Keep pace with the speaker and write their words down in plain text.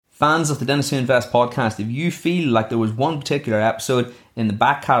Fans of the Dentists Who Invest podcast, if you feel like there was one particular episode in the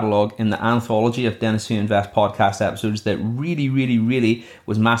back catalogue in the anthology of Dentists Who Invest podcast episodes that really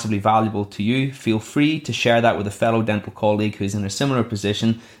was massively valuable to you, feel free to share that with a fellow dental colleague who's in a similar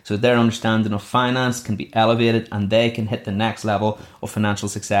position so their understanding of finance can be elevated and they can hit the next level of financial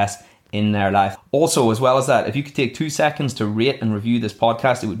success in their life. Also, as well as that, if you could take 2 seconds to rate and review this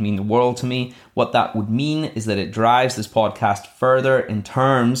podcast, it would mean the world to me. What that would mean is that it drives this podcast further in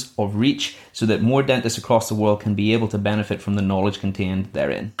terms of reach so that more dentists across the world can be able to benefit from the knowledge contained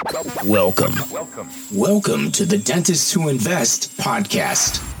therein. Welcome to the Dentists Who Invest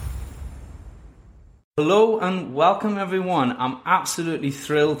podcast. Hello and welcome everyone. I'm absolutely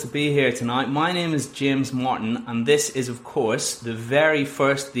thrilled to be here tonight. My name is James Martin and this is of course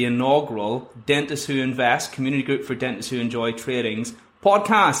the inaugural Dentists Who Invest Community Group for Dentists Who Enjoy Trading's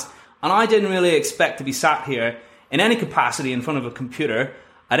podcast. And I didn't really expect to be sat here in any capacity in front of a computer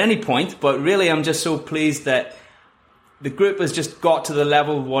at any point, but really I'm just so pleased that the group has just got to the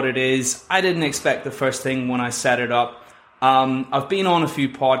level of what it is. I didn't expect the first thing when I set it up. I've been on a few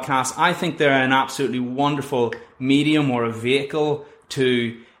podcasts. I think they're an absolutely wonderful medium or a vehicle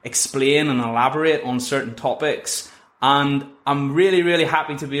to explain and elaborate on certain topics. And I'm really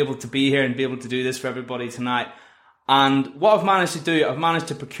happy to be able to be here and be able to do this for everybody tonight. And what I've managed to do, I've managed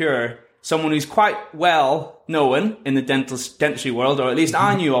to procure someone who's quite well known in the dentistry world, or at least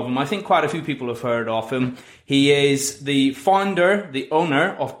I knew of him. I think quite a few people have heard of him. He is the founder, the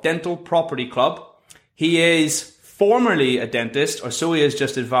owner of Dental Property Club. He is formerly a dentist, or so he has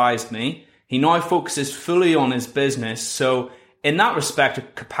just advised me. He now focuses fully on his business. So in that respect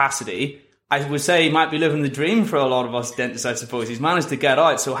of capacity, I would say he might be living the dream for a lot of us dentists, I suppose. He's managed to get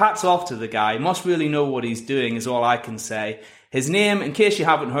out. So hats off to the guy. He must really know what he's doing is all I can say. His name, in case you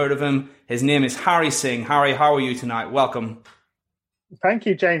haven't heard of him, his name is Harry Singh. Harry, how are you tonight? Welcome. Thank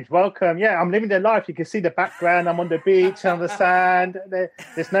you, James. Welcome. Yeah, I'm living the life. You can see the background. I'm on the beach, on the sand.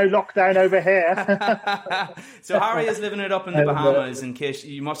 There's no lockdown over here. So Harry is living it up in the Bahamas, in case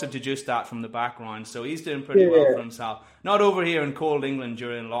you must have deduced that from the background. So he's doing pretty well for himself. Not over here in cold England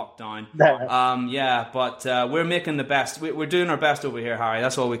during lockdown. But we're making the best. We're doing our best over here, Harry.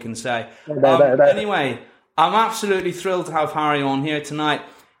 That's all we can say. Anyway, I'm absolutely thrilled to have Harry on here tonight.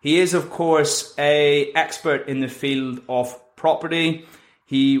 He is, of course, an expert in the field of property.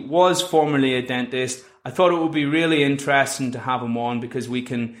 He was formerly a dentist. I thought it would be really interesting to have him on because we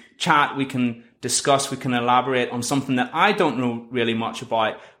can chat, we can discuss, we can elaborate on something that I don't know really much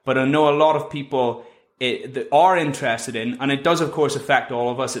about, but I know a lot of people that are interested in, and it does of course affect all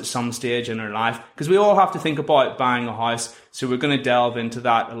of us at some stage in our life because we all have to think about buying a house. So we're going to delve into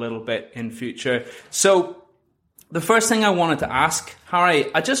that a little bit in future. So the first thing I wanted to ask,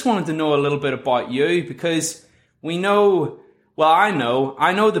 Harry, I just wanted to know a little bit about you because we know, well, I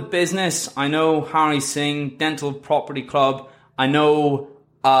know the business. I know Harry Singh, Dental Property Club. I know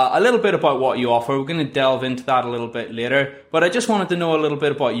a little bit about what you offer. We're going to delve into that a little bit later. But I just wanted to know a little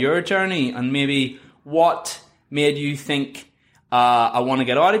bit about your journey and maybe what made you think, I want to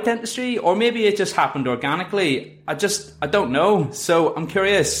get out of dentistry, or maybe it just happened organically. I don't know. So I'm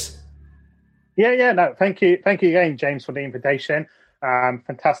curious. No, thank you again, James, for the invitation.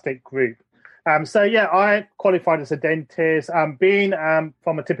 Fantastic group. I qualified as a dentist. Being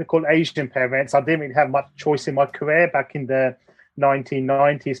from a typical Asian parents, I didn't really have much choice in my career back in the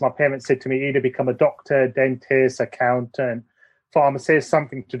 1990s. My parents said to me, either become a doctor, dentist, accountant, pharmacist,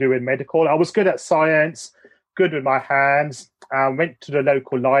 something to do with medical. I was good at science, good with my hands. Went to the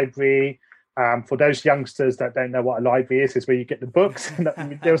local library. For those youngsters that don't know what a library is where you get the books.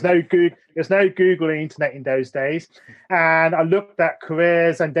 There was no Google or internet in those days. And I looked at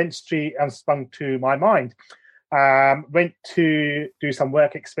careers and dentistry and sprung to my mind. Went to do some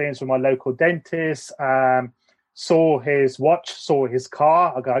work experience with my local dentist. Saw his watch, saw his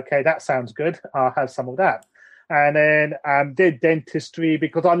car. I go, okay, that sounds good. I'll have some of that. And then did dentistry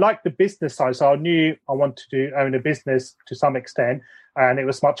because I liked the business side. So I knew I wanted to own a business to some extent. And it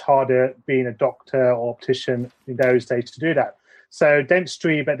was much harder being a doctor or optician in those days to do that. So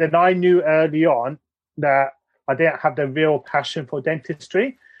dentistry, but then I knew early on that I didn't have the real passion for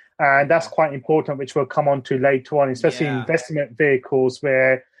dentistry. And that's quite important, which we'll come on to later on, especially in investment vehicles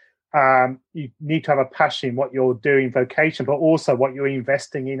where you need to have a passion in what you're doing, vocation, but also what you're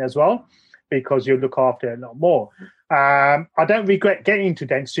investing in as well, because you look after it a lot more. I don't regret getting into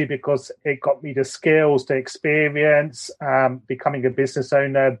dentistry because it got me the skills, the experience, becoming a business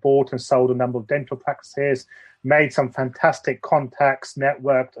owner, bought and sold a number of dental practices, made some fantastic contacts,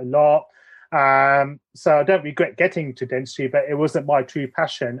 networked a lot. So I don't regret getting into dentistry, but it wasn't my true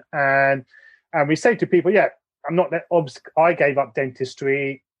passion. And we say to people, I'm not that I gave up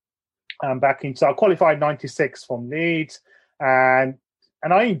dentistry So I qualified 96 from Leeds, and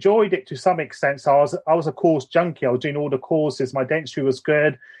I enjoyed it to some extent. So I was a course junkie. I was doing all the courses. My dentistry was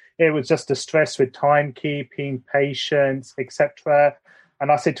good. It was just the stress with timekeeping, patience, etc.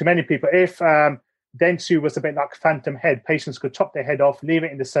 And I said to many people, if dentistry was a bit like phantom head, patients could chop their head off, leave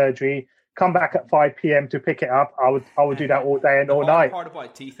it in the surgery, come back at 5 p.m. to pick it up, I would do that all day and all night. The hard part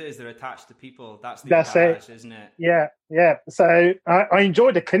about teeth is they're attached to people. That's advantage, isn't it? Yeah. So I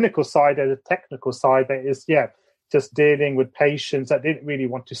enjoyed the clinical side and the technical side, but it's just dealing with patients that didn't really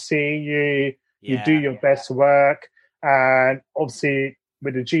want to see you. You do your best work, and obviously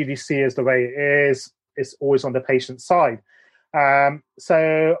with the GDC as the way it is, it's always on the patient side.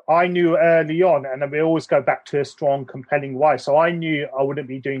 So I knew early on, and then we always go back to a strong, compelling why. So I knew I wouldn't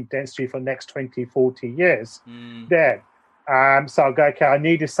be doing dentistry for the next 20, 40 years there. So I go, okay, I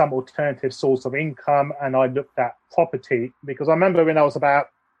needed some alternative source of income, and I looked at property, because I remember when I was about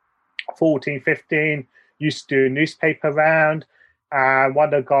 14, 15, used to do a newspaper round. One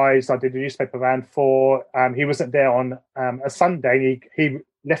of the guys I did a newspaper round for, he wasn't there on a Sunday. He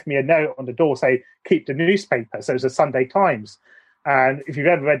left me a note on the door say, keep the newspaper. So it was the Sunday Times. And if you've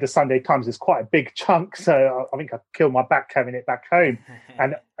ever read the Sunday Times, it's quite a big chunk. So I think I killed my back carrying it back home.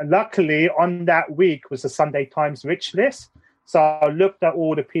 And luckily on that week was the Sunday Times rich list. So I looked at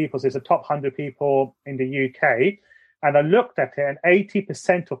all the people. So there's the top 100 people in the UK. And I looked at it, and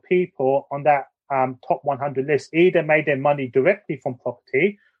 80% of people on that top 100 list either made their money directly from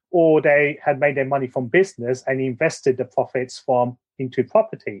property, or they had made their money from business and invested the profits into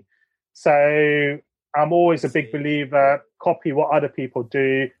property. So I'm always a big believer, copy what other people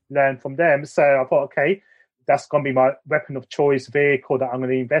do, learn from them. So I thought, okay, that's going to be my weapon of choice vehicle that I'm going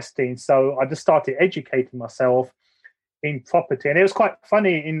to invest in. So I just started educating myself in property. And it was quite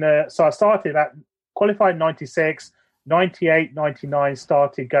funny. So I started qualified in 96, 98, 99,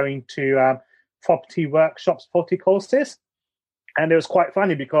 started going to property workshops, property courses. And it was quite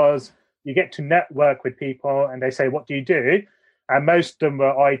funny because you get to network with people and they say, what do you do? And most of them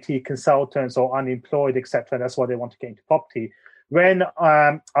were IT consultants or unemployed, etc. That's why they want to get into property. When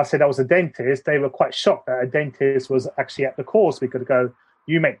I said I was a dentist, they were quite shocked that a dentist was actually at the course. We could go,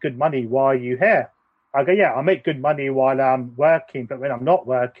 you make good money, why are you here? I go, yeah, I make good money while I'm working, but when I'm not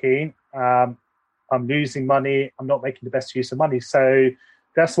working, I'm losing money. I'm not making the best use of money. So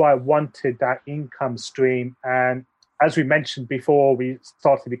that's why I wanted that income stream. And as we mentioned before we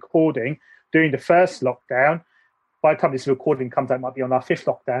started recording, during the first lockdown, by the time this recording comes out, it might be on our 5th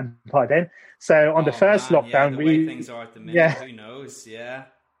lockdown by then. So on the first lockdown, the way things are at the minute, who knows? Yeah,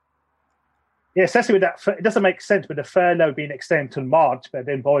 especially with that, it doesn't make sense with the furlough being extended to March, but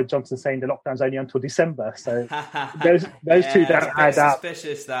then Boris Johnson saying the lockdown's only until December. So those two don't add up.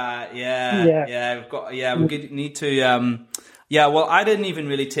 Suspicious that, we need to. Well, I didn't even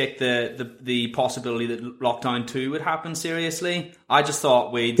really take the possibility that lockdown 2 would happen seriously. I just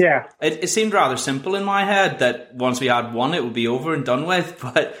thought it seemed rather simple in my head that once we had one, it would be over and done with.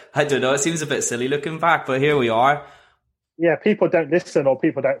 But I don't know, it seems a bit silly looking back, but here we are. Yeah, people don't listen or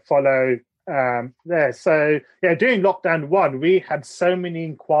people don't follow there. So, during lockdown 1, we had so many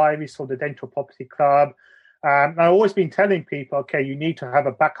inquiries for the Dental Property Club. I've always been telling people, okay, you need to have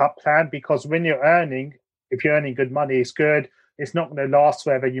a backup plan, because when you're earning, if you're earning good money, it's good. It's not going to last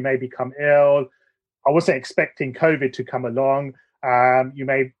forever. You may become ill. I wasn't expecting COVID to come along. You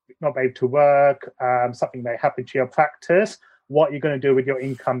may not be able to work. Something may happen to your practice. What are you going to do with your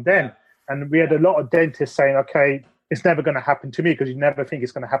income then? And we had a lot of dentists saying, okay, it's never going to happen to me, because you never think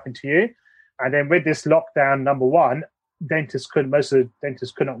it's going to happen to you. And then with this lockdown, number one, most of the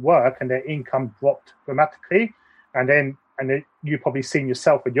dentists couldn't work and their income dropped dramatically. And then you've probably seen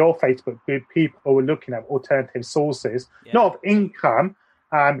yourself with your Facebook group, people were looking at alternative sources, not of income,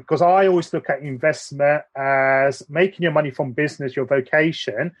 because I always look at investment as making your money from business, your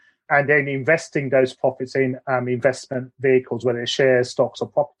vocation, and then investing those profits in investment vehicles, whether it's shares, stocks, or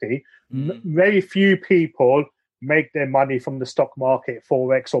property. Very few people make their money from the stock market,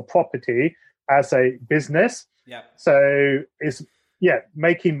 Forex, or property as a business. So it's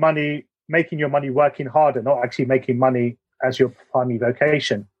making your money working harder, not actually making money as your primary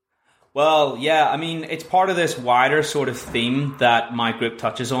vocation. Well, I mean, it's part of this wider sort of theme that my group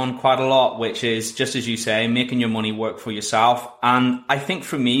touches on quite a lot, which is, just as you say, making your money work for yourself. And I think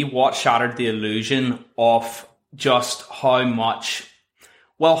for me, what shattered the illusion of just how much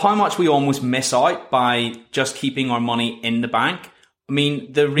we almost miss out by just keeping our money in the bank. I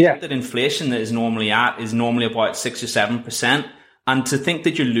mean, the rate that inflation that is normally at is normally about 6 or 7%. And to think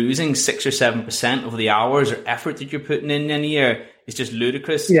that you're losing 6 or 7% of the hours or effort that you're putting in a year is just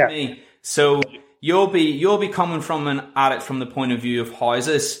ludicrous to me. So you'll be coming at it from the point of view of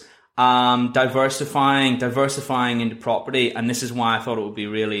houses. diversifying into property, and this is why I thought it would be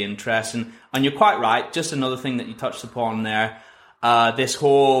really interesting. And you're quite right. Just another thing that you touched upon there, this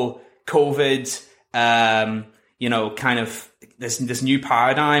whole COVID, kind of this new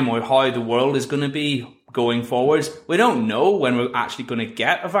paradigm or how the world is going to be going forwards. We don't know when we're actually going to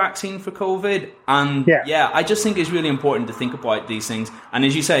get a vaccine for COVID. And I just think it's really important to think about these things. And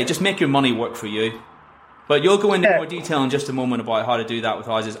as you say, just make your money work for you. But you'll go into more detail in just a moment about how to do that with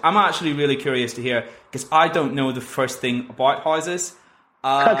houses. I'm actually really curious to hear, because I don't know the first thing about houses.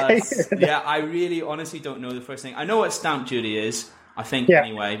 I really honestly don't know the first thing. I know what stamp duty is, I think,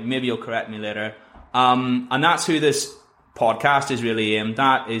 anyway. Maybe you'll correct me later. And that's who this podcast is really aimed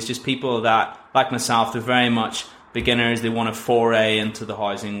at, is just people that, like myself, they're very much beginners. They want to foray into the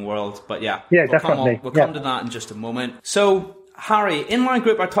housing world. But definitely. We'll come to that in just a moment. So, Harry, in my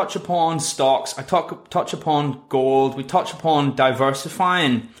group, I touch upon stocks, I touch upon gold, we touch upon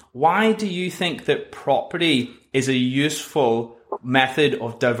diversifying. Why do you think that property is a useful method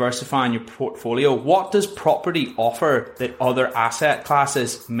of diversifying your portfolio? What does property offer that other asset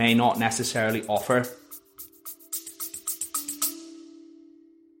classes may not necessarily offer?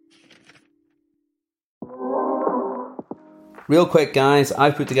 Real quick, guys,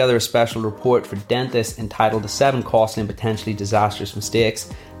 I've put together a special report for dentists entitled The 7 Costly and Potentially Disastrous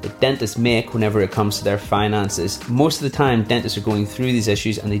Mistakes that dentists make whenever it comes to their finances. Most of the time, dentists are going through these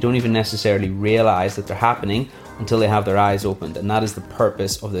issues and they don't even necessarily realise that they're happening until they have their eyes opened, and that is the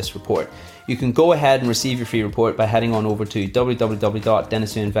purpose of this report. You can go ahead and receive your free report by heading on over to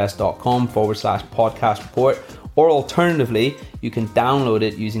www.dentistwhoinvest.com/podcast report, or alternatively, you can download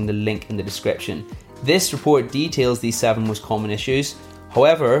it using the link in the description. This report details these 7 most common issues.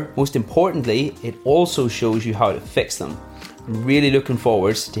 However, most importantly, it also shows you how to fix them. I'm really looking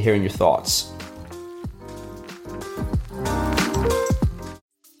forward to hearing your thoughts.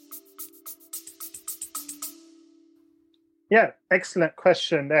 Yeah, excellent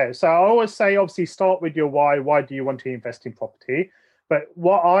question there. So I always say, obviously, start with your why. Why do you want to invest in property? But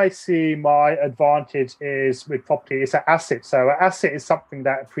what I see my advantage is with property is an asset. So an asset is something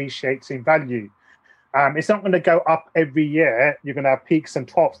that appreciates in value. It's not going to go up every year. You're going to have peaks and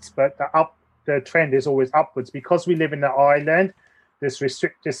troughs, but the trend is always upwards. Because we live in an island, there's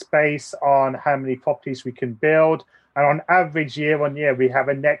restricted space on how many properties we can build. And on average, year on year, we have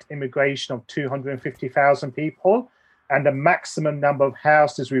a net immigration of 250,000 people. And the maximum number of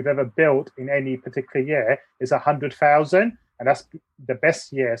houses we've ever built in any particular year is 100,000. And that's the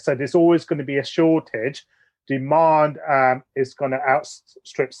best year. So there's always going to be a shortage. Demand is going to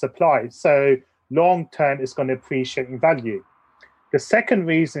outstrip supply. So long term, it's going to appreciate in value. The second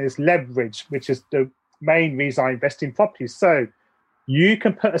reason is leverage, which is the main reason I invest in properties. So you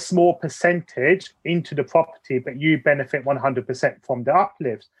can put a small percentage into the property, but you benefit 100% from the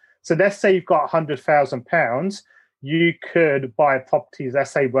uplift. So let's say you've got £100,000. You could buy a property,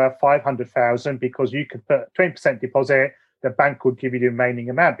 let's say, worth 500,000 because you could put 20% deposit. The bank would give you the remaining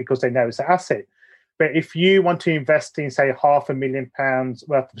amount because they know it's an asset. But if you want to invest in, say, £500,000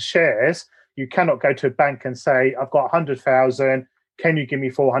 worth of shares, you cannot go to a bank and say, I've got 100,000. Can you give me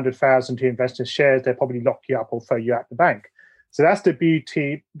 400,000 to invest in shares? They'll probably lock you up or throw you out the bank. So that's the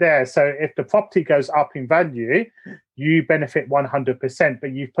beauty there. So if the property goes up in value, you benefit 100%,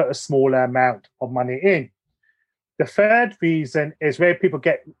 but you've put a smaller amount of money in. The third reason is where people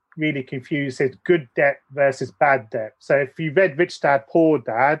get really confused is good debt versus bad debt. So if you read Rich Dad, Poor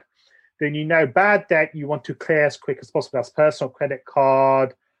Dad, then you know bad debt you want to clear as quick as possible. That's personal credit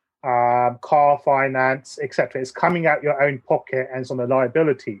card, car finance, etc. It's coming out your own pocket and it's on a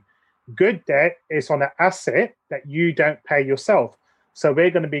liability. Good debt is on an asset that you don't pay yourself. So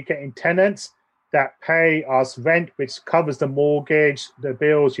we're going to be getting tenants that pay us rent, which covers the mortgage, the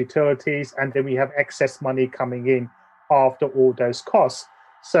bills, utilities, and then we have excess money coming in after all those costs.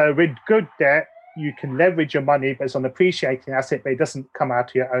 So with good debt, you can leverage your money, but it's on an appreciating asset, but it doesn't come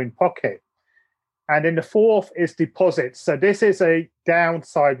out of your own pocket. And then the fourth is deposits. So this is a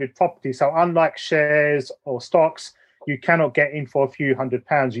downside with property. So unlike shares or stocks, you cannot get in for a few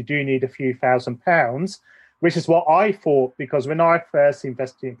 £100. You do need a few £1,000s, which is what I thought, because when I first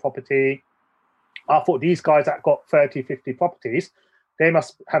invested in property, I thought these guys that got 30, 50 properties, they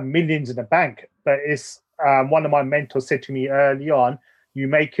must have millions in the bank. But it's one of my mentors said to me early on, you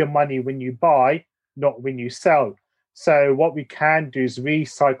make your money when you buy, not when you sell. So what we can do is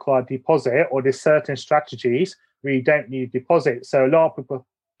recycle our deposit, or there's certain strategies where you don't need deposit. So a lot of people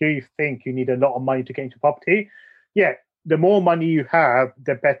do think you need a lot of money to get into property. Yeah, the more money you have,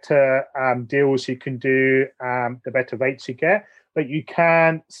 the better deals you can do, the better rates you get. But you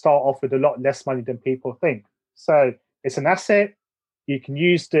can start off with a lot less money than people think. So it's an asset. You can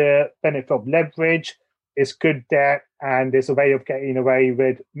use the benefit of leverage. It's good debt, and there's a way of getting away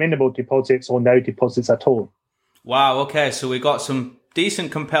with minimal deposits or no deposits at all. Wow. Okay. So we got some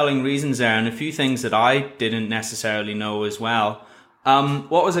decent, compelling reasons there, and a few things that I didn't necessarily know as well.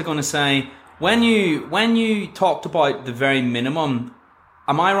 What was I going to say? When you talked about the very minimum,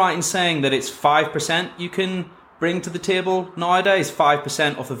 am I right in saying that it's 5% you can bring to the table nowadays?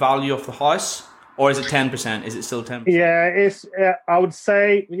 5% of the value of the house, or is it 10%? Is it still 10%? Yeah, it's. I would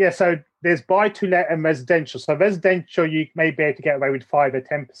say So there's buy to let and residential. So residential, you may be able to get away with 5 or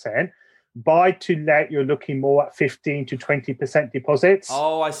 10%. Buy to let, you're looking more at 15 to 20% deposits.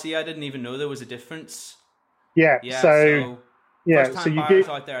 Oh, I see. I didn't even know there was a difference. Yeah. So first-time you buyers get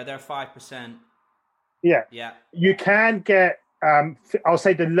out there, they're 5%. Yeah. Yeah. You can get. I'll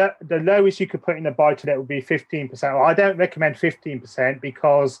say the lowest you could put in a buy to let would be 15%. I don't recommend 15%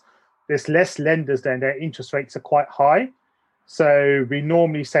 because there's less lenders then. Their interest rates are quite high. So we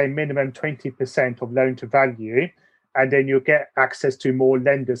normally say minimum 20% of loan to value, and then you'll get access to more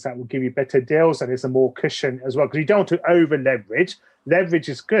lenders that will give you better deals, and there's a more cushion as well, because you don't want to over leverage. Leverage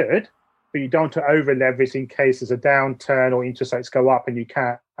is good, but you don't want to over leverage in case there's a downturn or interest rates go up and you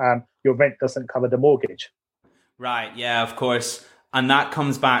can't, your rent doesn't cover the mortgage. Right, yeah, of course. And that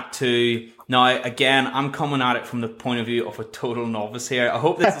comes back to, now, again, I'm coming at it from the point of view of a total novice here. I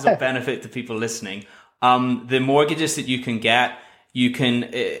hope this is a benefit to people listening. The mortgages that you can get,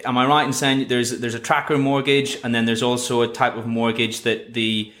 am I right in saying there's a tracker mortgage, and then there's also a type of mortgage that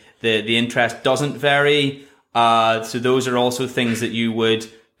the interest doesn't vary? So those are also things that you would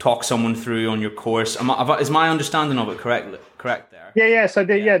talk someone through on your course. Is my understanding of it correct there? Yeah. So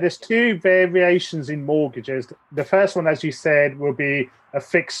there's two variations in mortgages. The first one, as you said, will be a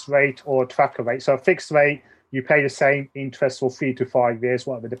fixed rate or a tracker rate. So a fixed rate, you pay the same interest for 3 to 5 years,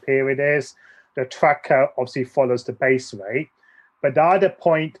 whatever the period is. The tracker obviously follows the base rate. But the other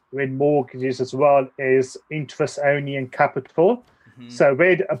point with mortgages as well is interest only and capital. Mm-hmm. So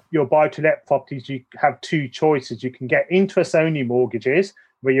with your buy-to-let properties, you have two choices. You can get interest only mortgages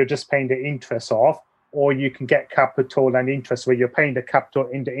where you're just paying the interest off, or you can get capital and interest where you're paying the capital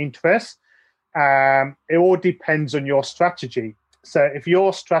in the interest. It all depends on your strategy. So if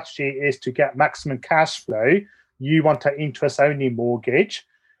your strategy is to get maximum cash flow, you want an interest only mortgage.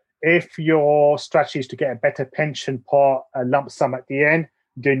 If your strategy is to get a better pension pot, a lump sum at the end,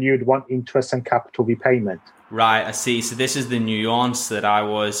 then you'd want interest and capital repayment. Right, I see. So this is the nuance that I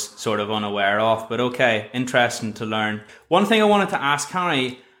was sort of unaware of. But okay, interesting to learn. One thing I wanted to ask,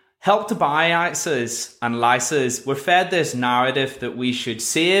 Harry, Help to Buy ISAs and LISAs, we're fed this narrative that we should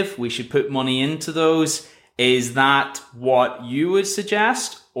save, we should put money into those. Is that what you would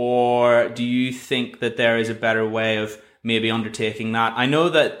suggest? Or do you think that there is a better way of maybe undertaking that? I know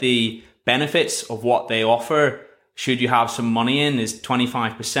that the benefits of what they offer, should you have some money in, is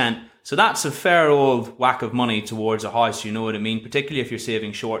 25%. So that's a fair old whack of money towards a house, you know what I mean? Particularly if you're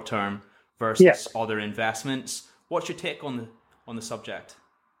saving short term versus other investments. What's your take on the subject?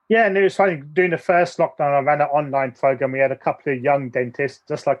 Yeah, and it was funny, during the first lockdown, I ran an online program. We had a couple of young dentists,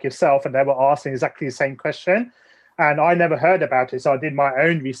 just like yourself, and they were asking exactly the same question. And I never heard about it, so I did my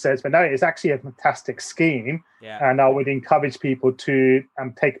own research. But no, it's actually a fantastic scheme, and I would encourage people to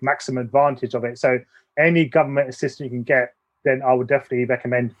take maximum advantage of it. So any government assistance you can get, then I would definitely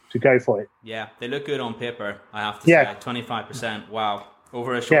recommend to go for it. Yeah, they look good on paper, I have to say. 25%, wow.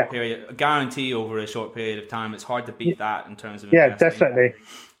 Over a short period, a guarantee over a short period of time. It's hard to beat that in terms of investing. Definitely.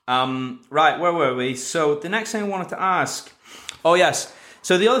 Right, where were we? So the next thing I wanted to ask,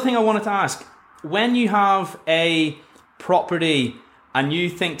 so the other thing I wanted to ask, when you have a property and you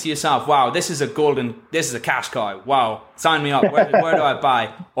think to yourself, wow, this is a cash cow, wow, sign me up, where do I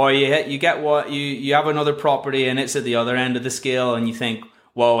buy? Or you get what, you have another property and it's at the other end of the scale and you think,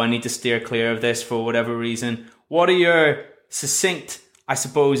 whoa, I need to steer clear of this for whatever reason. What are your succinct, I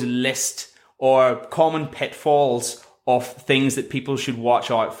suppose, list or common pitfalls of things that people should watch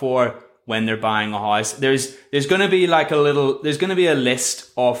out for when they're buying a house? There's going to be a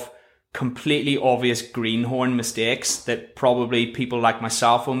list of completely obvious greenhorn mistakes that probably people like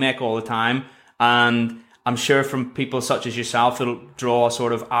myself will make all the time, and I'm sure from people such as yourself it'll draw a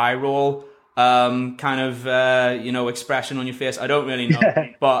sort of eye roll expression on your face. I don't really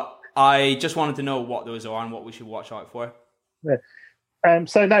know, but I just wanted to know what those are and what we should watch out for.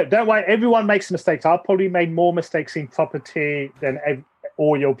 So no, don't worry, everyone makes mistakes. I've probably made more mistakes in property than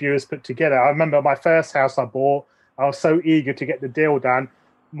all your viewers put together. I remember my first house I bought, I was so eager to get the deal done.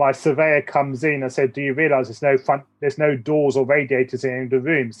 My surveyor comes in and said, do you realise there's no doors or radiators in the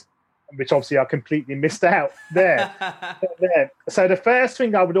rooms? Which obviously I completely missed out there. So the first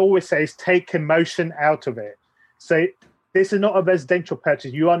thing I would always say is take emotion out of it. So this is not a residential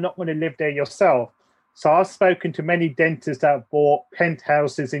purchase. You are not going to live there yourself. So I've spoken to many dentists that have bought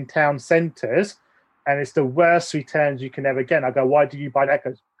penthouses in town centres, and it's the worst returns you can ever get. And I go, why do you buy that?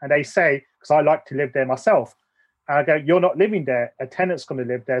 And they say, because I like to live there myself. And I go, you're not living there. A tenant's going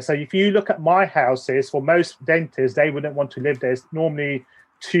to live there. So if you look at my houses, for most dentists, they wouldn't want to live there. It's normally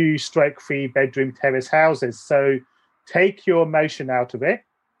 2/3 bedroom terrace houses. So take your emotion out of it.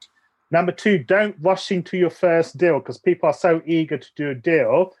 Number two, don't rush into your first deal, because people are so eager to do a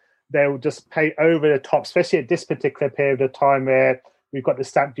deal, they'll just pay over the top, especially at this particular period of time where we've got the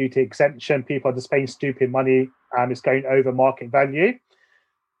stamp duty exemption. People are just paying stupid money. It's going over market value.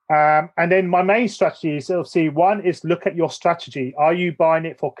 And then my main strategy is, obviously, one is look at your strategy. Are you buying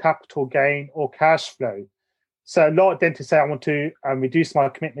it for capital gain or cash flow? So a lot of dentists say, I want to reduce my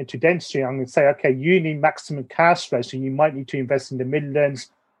commitment to dentistry. I'm going to say, okay, you need maximum cash flow. So you might need to invest in the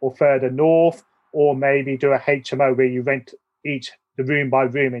Midlands or further north, or maybe do a HMO where you rent each the room by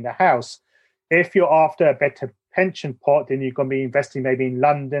room in the house. If you're after a better pension pot, then you're going to be investing maybe in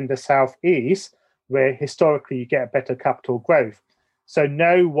London, the southeast, where historically you get a better capital growth. So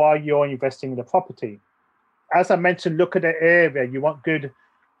know why you're investing in the property. As I mentioned, look at the area. You want good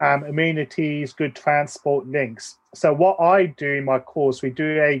amenities, good transport links. So what I do in my course, we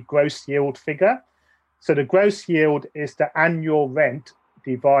do a gross yield figure. So the gross yield is the annual rent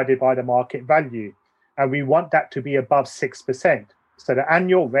divided by the market value. And we want that to be above 6%. So the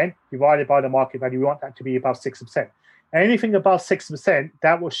annual rent divided by the market value, we want that to be above 6%. Anything above 6%,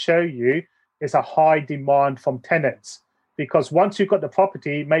 that will show you is a high demand from tenants. Because once you've got the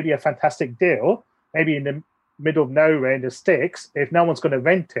property, maybe a fantastic deal, maybe in the middle of nowhere in the sticks, if no one's going to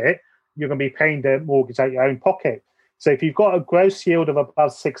rent it, you're going to be paying the mortgage out of your own pocket. So if you've got a gross yield of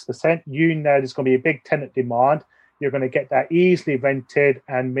above 6%, you know there's going to be a big tenant demand. You're going to get that easily rented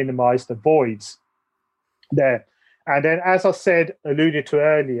and minimize the voids there. And then, as I said, alluded to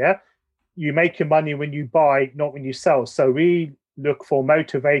earlier, you make your money when you buy, not when you sell. So we look for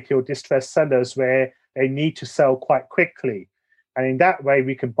motivated or distressed sellers where they need to sell quite quickly. And in that way,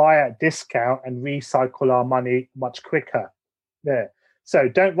 we can buy at discount and recycle our money much quicker there. So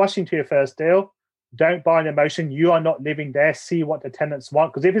don't rush into your first deal. Don't buy an emotion. You are not living there. See what the tenants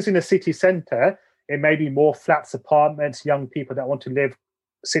want. Because if it's in a city centre, it may be more flats, apartments, young people that want to live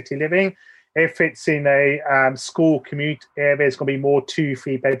city living. If it's in a school commute area, it's going to be more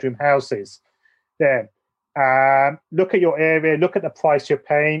 2-3 bedroom houses there. Look at your area, look at the price you're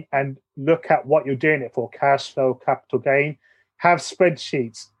paying, and look at what you're doing it for, cash flow, capital gain. Have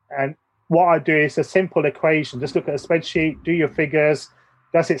spreadsheets. And what I do is a simple equation. Just look at a spreadsheet, do your figures.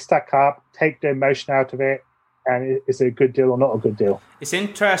 Does it stack up? Take the emotion out of it. And is it a good deal or not a good deal? It's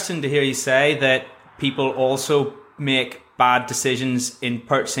interesting to hear you say that people also make bad decisions in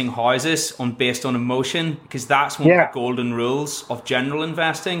purchasing houses based on emotion, because that's one of the golden rules of general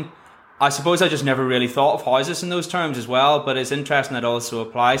investing. I suppose I just never really thought of houses in those terms as well, but it's interesting that also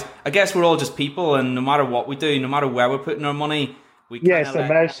applies. I guess we're all just people, and no matter what we do, no matter where we're putting our money, we it's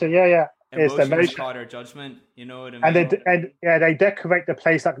emotion. It's the emotion. Cloud our judgment. You know what I mean? And they decorate the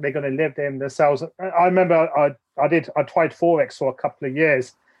place like they're going to live there themselves. I remember I tried Forex for a couple of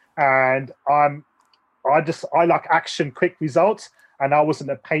years, and I like action, quick results, and I wasn't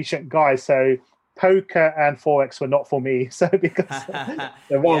a patient guy, so poker and Forex were not for me. So because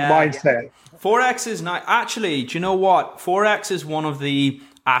the wrong mindset. Forex is not actually. Do you know what? Forex is one of the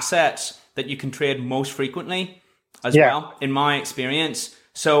assets that you can trade most frequently, as well, in my experience.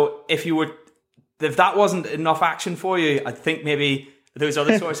 So if that wasn't enough action for you, I think maybe those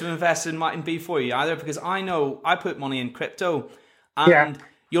other sorts of investing mightn't be for you either. Because I know I put money in crypto, and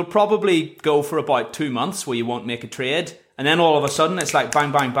you'll probably go for about 2 months where you won't make a trade, and then all of a sudden it's like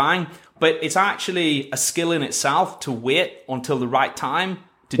bang, bang, bang. But it's actually a skill in itself to wait until the right time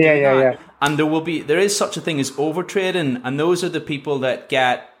to do that. Yeah. And there is such a thing as overtrading, and those are the people that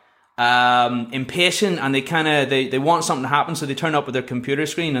get impatient, and they want something to happen, so they turn up with their computer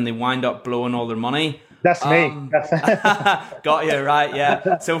screen and they wind up blowing all their money. That's me. Got you, right,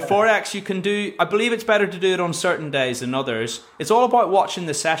 yeah. So Forex, you can do, I believe it's better to do it on certain days than others. It's all about watching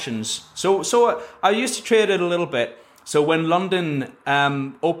the sessions. So I used to trade it a little bit. So when London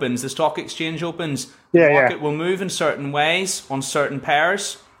opens, the stock exchange opens, the market will move in certain ways on certain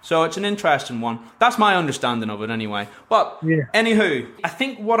pairs. So it's an interesting one. That's my understanding of it anyway. But anywho, I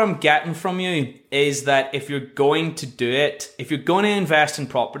think what I'm getting from you is that if you're going to do it, if you're going to invest in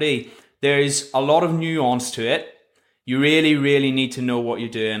property, there's a lot of nuance to it. You really, really need to know what you're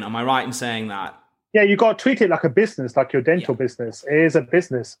doing. Am I right in saying that? Yeah, you got to treat it like a business, like your dental business. It is a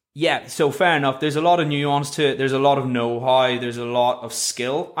business. Yeah, so fair enough. There's a lot of nuance to it. There's a lot of know-how. There's a lot of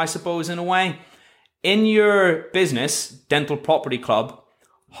skill, I suppose, in a way. In your business, Dental Property Club,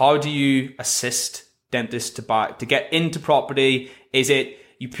 how do you assist dentists to get into property? Is it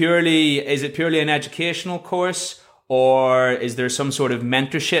purely an educational course, or is there some sort of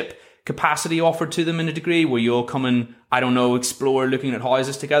mentorship capacity offered to them in a degree where you'll come and, I don't know, explore looking at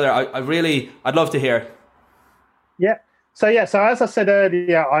houses together? I'd love to hear. Yeah. So as I said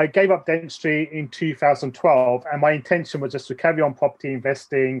earlier, I gave up dentistry in 2012, and my intention was just to carry on property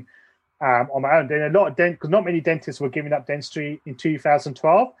investing on my own. Then because not many dentists were giving up dentistry in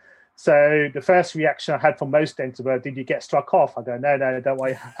 2012. So the first reaction I had from most dentists were, "Did you get struck off?" I go, "No, don't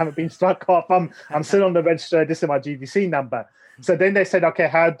worry, I haven't been struck off. I'm still on the register. This is my GDC number." So then they said, "Okay,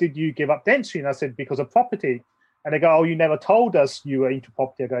 how did you give up dentistry?" And I said, "Because of property." And they go, "Oh, you never told us you were into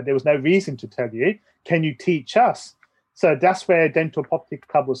property." I go, "There was no reason to tell you. Can you teach us?" So that's where Dental Property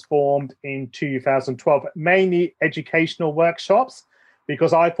Club was formed in 2012, mainly educational workshops,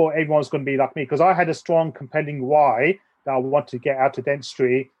 because I thought everyone was going to be like me, because I had a strong, compelling why that I wanted to get out of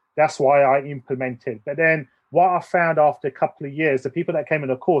dentistry. That's why I implemented. But then what I found after a couple of years, the people that came in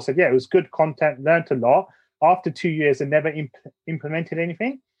the course said, yeah, it was good content, learned a lot. After 2 years, they never implemented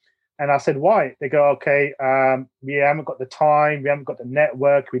anything. And I said, why? They go, okay, we haven't got the time, we haven't got the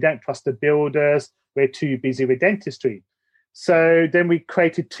network, we don't trust the builders, we're too busy with dentistry. So then we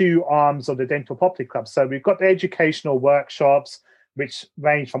created two arms of the Dental Property Club. So we've got the educational workshops, which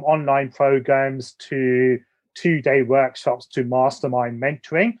range from online programs to 2-day workshops to mastermind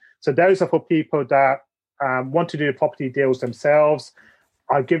mentoring. So those are for people that want to do the property deals themselves.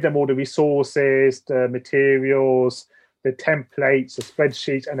 I give them all the resources, the materials, the templates, the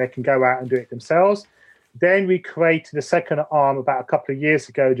spreadsheets, and they can go out and do it themselves. Then we created the second arm about a couple of years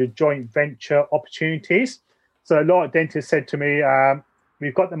ago, the joint venture opportunities. So a lot of dentists said to me,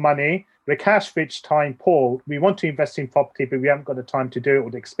 we've got the money, we're cash rich, time poor. We want to invest in property, but we haven't got the time to do it or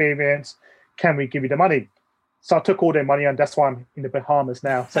the experience. Can we give you the money? So I took all their money, and that's why I'm in the Bahamas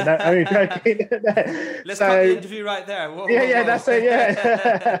now. So let's cut the interview right there. Whoa. That's it.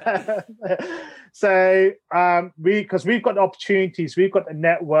 Yeah. So because we've got the opportunities, we've got the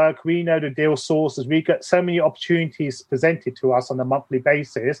network, we know the deal sources, we've got so many opportunities presented to us on a monthly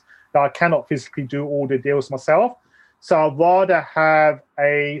basis that I cannot physically do all the deals myself. So I'd rather have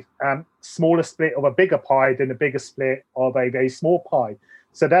a smaller split of a bigger pie than a bigger split of a very small pie.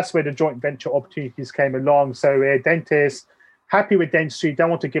 So that's where the joint venture opportunities came along. So we're dentists, happy with dentistry, don't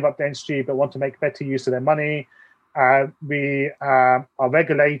want to give up dentistry, but want to make better use of their money. We are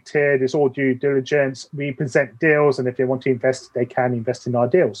regulated, it's all due diligence. We present deals, and if they want to invest, they can invest in our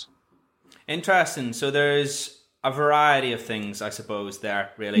deals. Interesting. So there's a variety of things, I suppose, there,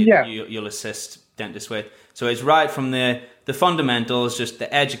 really, you'll assist dentists with. So it's right from the fundamentals, just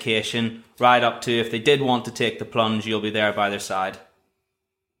the education, right up to if they did want to take the plunge, you'll be there by their side.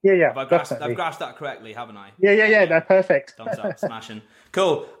 Yeah, I've grasped that correctly, haven't I? Yeah, they're perfect. Thumbs up, smashing.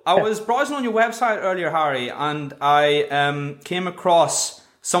 Cool. I was browsing on your website earlier, Harry, and I came across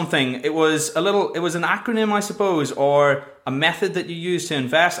something. It was an acronym, I suppose, or a method that you use to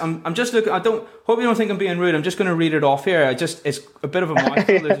invest. I'm just looking. Hope you don't think I'm being rude. I'm just going to read it off here. It's a bit of a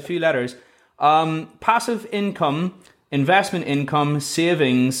mouthful. There's a few letters. Passive income, investment income,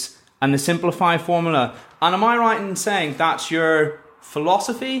 savings, and the Simplify formula. And am I right in saying that's your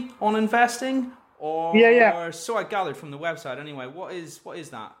philosophy on investing? Or so I gathered from the website anyway. What is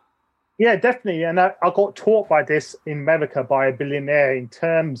that? Yeah, definitely. And I got taught by this in America by a billionaire in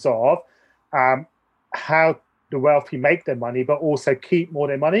terms of how the wealthy make their money, but also keep more of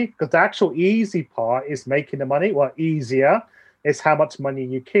their money. Because the actual easy part is making the money. Well, easier is how much money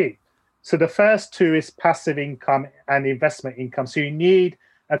you keep. So the first two is passive income and investment income. So you need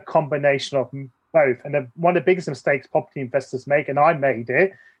a combination of both. And one of the biggest mistakes property investors make, and I made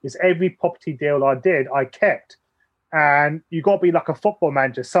it, is every property deal I did, I kept. And you got to be like a football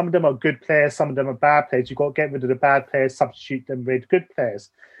manager. Some of them are good players, some of them are bad players. You got to get rid of the bad players, substitute them with good players.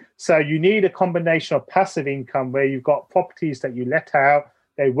 So you need a combination of passive income where you've got properties that you let out.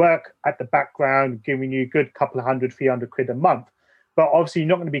 They work at the background, giving you a good couple of hundred, 300 quid a month. But obviously, you're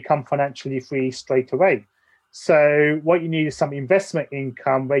not going to become financially free straight away. So what you need is some investment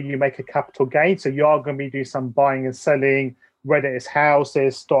income where you make a capital gain. So you are going to be doing some buying and selling, whether it's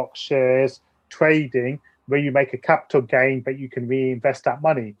houses, stock shares, trading, where you make a capital gain, but you can reinvest that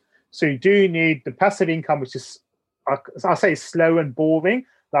money. So you do need the passive income, which is, I say, slow and boring,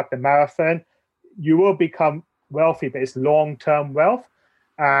 like the marathon. You will become wealthy, but it's long-term wealth.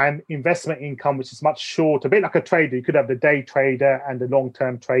 And investment income, which is much shorter, a bit like a trader. You could have the day trader and the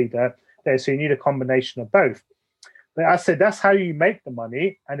long-term trader there. So you need a combination of both. But as I said, that's how you make the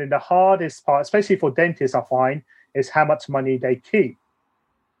money. And then the hardest part, especially for dentists, I find, is how much money they keep.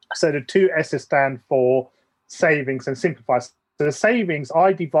 So the two S's stand for savings and simplify. So the savings,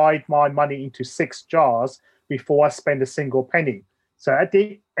 I divide my money into 6 jars before I spend a single penny. So at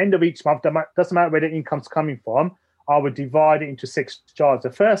the end of each month, doesn't matter where the income's coming from, I would divide it into 6 jars.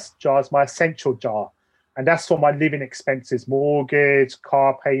 The first jar is my essential jar, and that's for my living expenses, mortgage,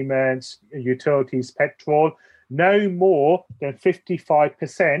 car payments, utilities, petrol. No more than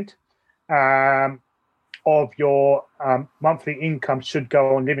 55% of your monthly income should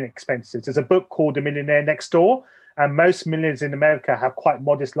go on living expenses. There's a book called The Millionaire Next Door, and most millionaires in America have quite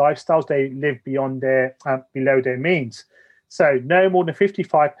modest lifestyles. They live beyond below their means. So no more than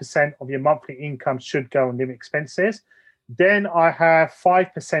 55% of your monthly income should go on living expenses. Then I have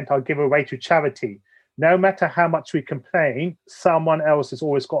 5% I'll give away to charity. No matter how much we complain, someone else has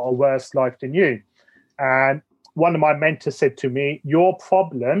always got a worse life than you. And one of my mentors said to me, your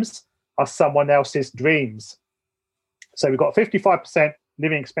problems are someone else's dreams. So we've got 55%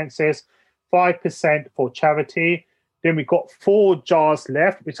 living expenses, 5% for charity. Then we've got 4 jars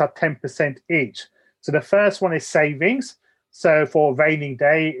left, which are 10% each. So the first one is savings. So for a raining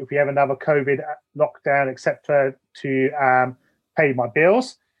day, if we have another COVID lockdown, etc., to pay my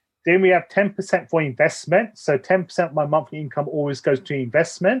bills. Then we have 10% for investment. So 10% of my monthly income always goes to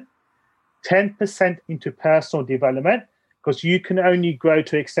investment. 10% into personal development, because you can only grow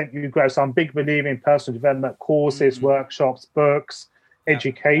to the extent you grow. So I'm a big believer in personal development courses, workshops, books,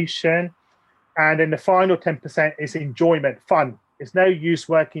 education. And then the final 10% is enjoyment, fun. It's no use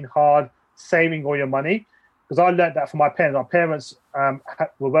working hard, saving all your money, because I learned that from my parents. My parents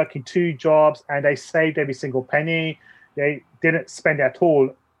were working 2 jobs and they saved every single penny. They didn't spend it at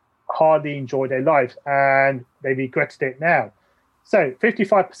all, hardly enjoyed their life, and they regretted it now. So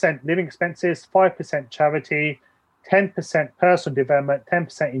 55% living expenses, 5% charity, 10% personal development,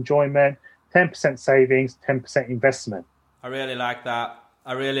 10% enjoyment, 10% savings, 10% investment. I really like that.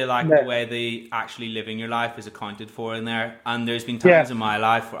 I really like the way the actually living your life is accounted for in there. And there's been times in my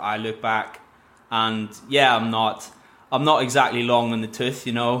life where I look back and I'm not exactly long in the tooth,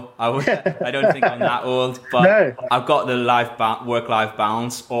 you know. I don't think I'm that old, but I've got the work-life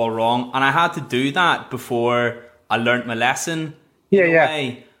balance all wrong. And I had to do that before I learnt my lesson.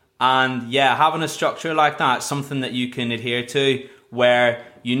 Way. And having a structure like that, something that you can adhere to, where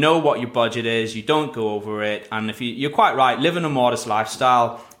you know what your budget is, you don't go over it, and if you're quite right, living a modest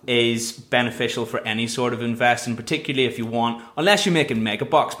lifestyle is beneficial for any sort of investing, particularly if you want, unless you're making mega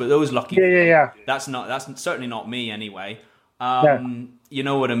bucks, but those lucky that's certainly not me anyway. You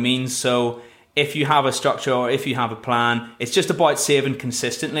know what I mean? So if you have a structure or if you have a plan, it's just about saving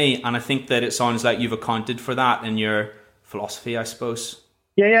consistently, and I think that it sounds like you've accounted for that in your philosophy, I suppose.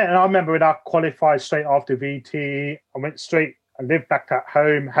 And I remember when I qualified straight after VT, I lived back at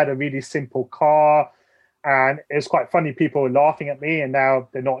home, had a really simple car, and it was quite funny. People were laughing at me, and now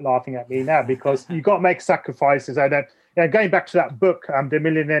they're not laughing at me now, because you got to make sacrifices. And going back to that book, The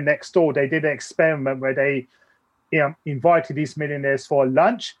Millionaire Next Door, they did an experiment where they invited these millionaires for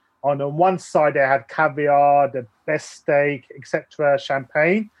lunch. On the one side, they had caviar, the best steak, etc.,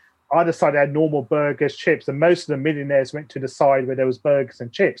 champagne. Either side, they had normal burgers, chips, and most of the millionaires went to the side where there was burgers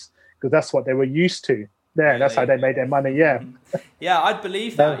and chips, because that's what they were used to. Yeah, that's how they made their money. I'd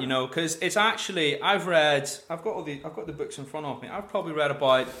believe that, because it's actually, I've got the books in front of me. I've probably read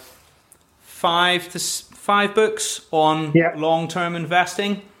about 5 books on long-term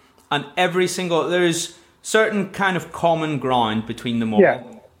investing, and there's certain kind of common ground between them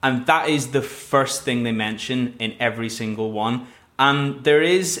all, and that is the first thing they mention in every single one. And there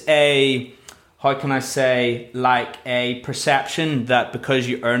is a perception that because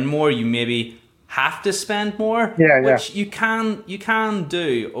you earn more, you maybe have to spend more, which you can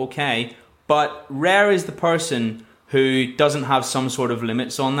do, okay, but rare is the person who doesn't have some sort of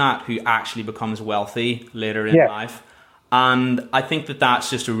limits on that, who actually becomes wealthy later in life. And I think that that's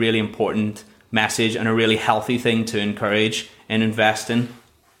just a really important message and a really healthy thing to encourage in investing.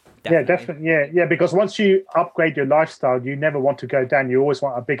 Definitely. Because once you upgrade your lifestyle, you never want to go down. You always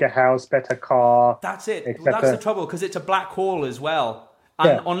want a bigger house, better car. That's it. Well, that's the trouble, because it's a black hole as well.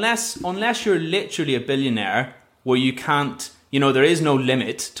 And unless you're literally a billionaire, where you can't, there is no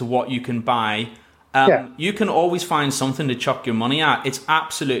limit to what you can buy, you can always find something to chuck your money at. It's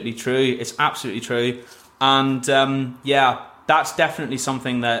absolutely true. And that's definitely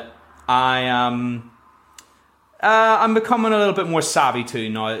something that I'm becoming a little bit more savvy to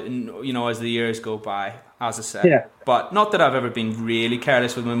now, as the years go by, as I said. But not that I've ever been really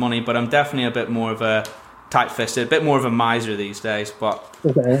careless with my money, but I'm definitely a bit more of a tight-fisted, a bit more of a miser these days. But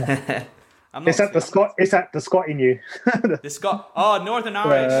Is that the Scot in you? The Scot? Oh, Northern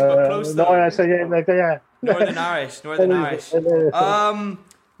Irish, but close though. Northern Irish. Northern Irish.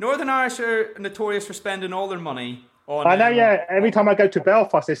 Northern Irish are notorious for spending all their money on... I know, yeah. Every time I go to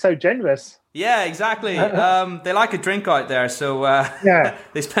Belfast, they're so generous. Yeah, exactly. They like a drink out there, so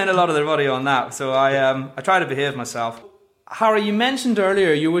they spend a lot of their money on that. So I try to behave myself. Harry, you mentioned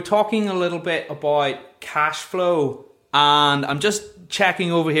earlier, you were talking a little bit about cash flow, and I'm just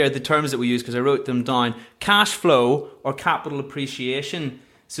checking over here the terms that we use because I wrote them down. Cash flow or capital appreciation.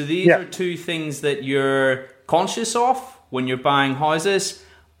 So these are two things that you're conscious of when you're buying houses,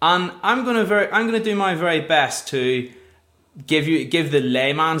 and I'm going to do my very best to give the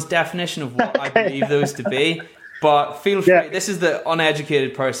layman's definition of what I believe those to be. But feel free. This is the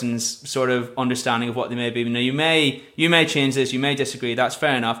uneducated person's sort of understanding of what they may be. Now you may change this, you may disagree. That's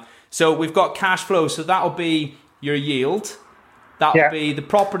fair enough. So we've got cash flow. So that'll be your yield. That'll be the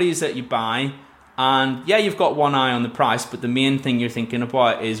properties that you buy. And you've got one eye on the price, but the main thing you're thinking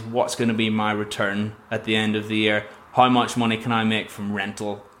about is what's going to be my return at the end of the year. How much money can I make from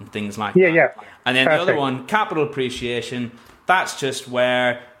rental and things like that? Yeah. And then the other one, capital appreciation. That's just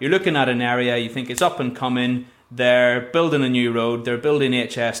where you're looking at an area, you think it's up and coming, they're building a new road, they're building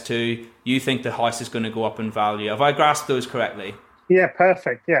HS2, you think the house is going to go up in value. Have I grasped those correctly? Yeah,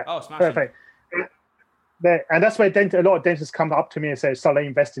 perfect. Yeah. Oh, smashing. Perfect. And that's where a lot of dentists come up to me and say, "So I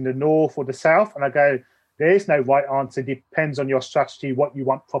invest in the north or the south?" And I go, there is no right answer. It depends on your strategy, what you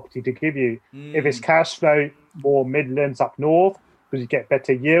want property to give you. If it's cash flow, more Midlands up north, because you get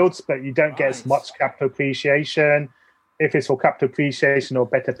better yields, but you don't get as much capital appreciation. If it's for capital appreciation or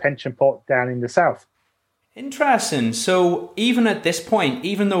better pension pot down in the south. Interesting. So even at this point,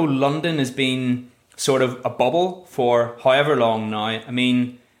 even though London has been sort of a bubble for however long now, I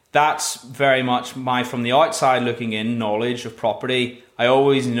mean, that's very much my, from the outside looking in, knowledge of property. I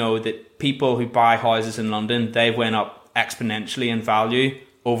always know that people who buy houses in London, they've went up exponentially in value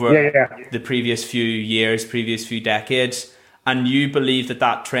over the previous few years, previous few decades. And you believe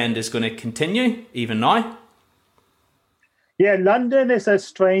that trend is going to continue even now? Yeah, London is a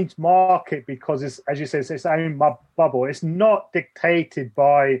strange market because it's, as you say, it's its own bubble. It's not dictated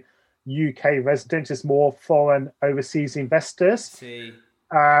by UK residents. It's more foreign overseas investors.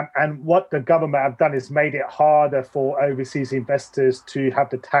 And what the government have done is made it harder for overseas investors to have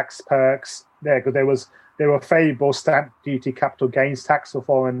the tax perks there, because there were favourable stamp duty capital gains tax for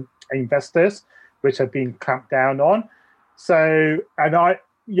foreign investors, which have been clamped down on. So,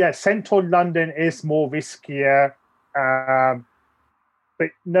 central London is more riskier, but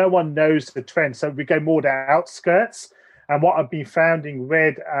no one knows the trend. So we go more to outskirts. And what I've been finding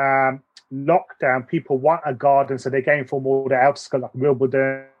with lockdown, people want a garden, so they're going for more the outskirts, like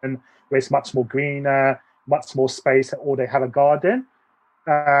Wimbledon, where it's much more greener, much more space, or they have a garden.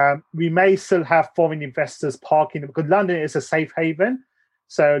 We may still have foreign investors parking, because London is a safe haven.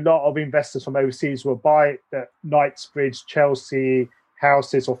 So a lot of investors from overseas will buy the Knightsbridge, Chelsea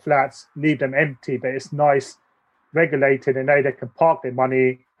houses or flats, leave them empty, but it's nice, regulated, and know they can park their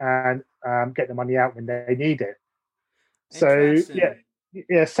money and get the money out when they need it. So,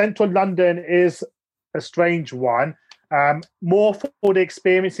 central London is a strange one. More for the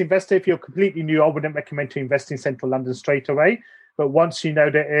experienced investor. If you're completely new, I wouldn't recommend to invest in central London straight away. But once you know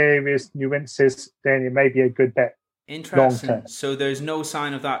the areas, nuances, then it may be a good bet. Interesting. So there's no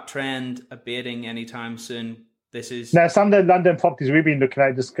sign of that trend abating anytime soon. Now, some of the London properties we've been looking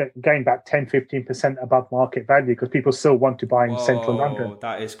at just going back 10-15% above market value, because people still want to buy in central London.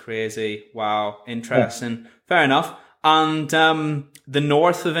 That is crazy. Wow. Interesting. Fair enough. And the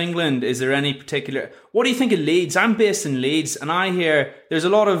north of England, is there any particular... What do you think of Leeds? I'm based in Leeds, and I hear there's a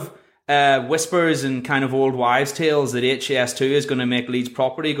lot of whispers and kind of old wives' tales that HS2 is going to make Leeds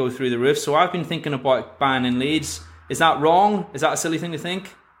property go through the roof. So I've been thinking about buying in Leeds. Is that wrong? Is that a silly thing to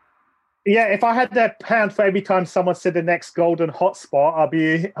think? Yeah, if I had that pound for every time someone said the next golden hotspot, I'll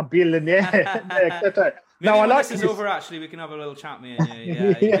be a billionaire. No, I like this is over. Actually, we can have a little chat, me and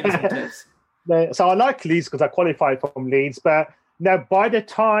you. Give me some tips. So I like Leeds because I qualified from Leeds, but now by the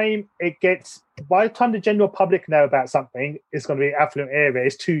time the general public know about something, it's going to be affluent area.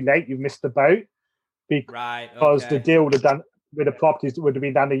 It's too late. You've missed the boat because the deal would have done with the properties would have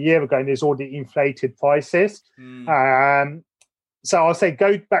been done a year ago, and there's already inflated prices. So I'll say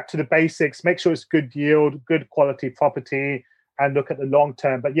go back to the basics, make sure it's good yield, good quality property, and look at the long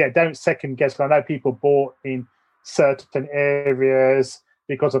term. But don't second guess. I know people bought in certain areas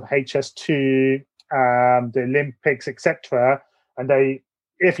because of HS2, the Olympics, etc. And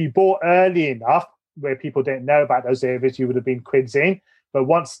if you bought early enough, where people didn't know about those areas, you would have been quids in. But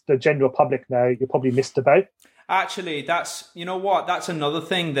once the general public know, you probably missed the boat. Actually, that's another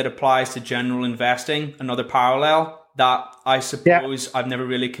thing that applies to general investing, another parallel that I suppose I've never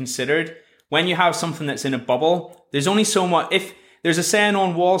really considered. When you have something that's in a bubble, there's only so much. If there's a saying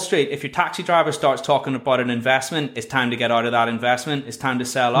on Wall Street, if your taxi driver starts talking about an investment, it's time to get out of that investment. It's time to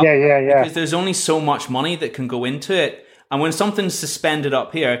sell up. Yeah. Because there's only so much money that can go into it. And when something's suspended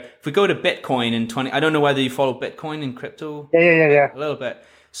up here, if we go to Bitcoin in I don't know whether you follow Bitcoin in crypto. Yeah. A little bit.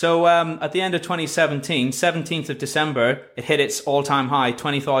 So at the end of 2017, 17th of December, it hit its all-time high,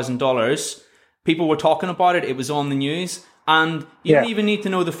 $20,000. People were talking about it. It was on the news. And you don't even need to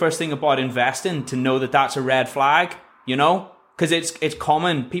know the first thing about investing to know that that's a red flag, you know? Because it's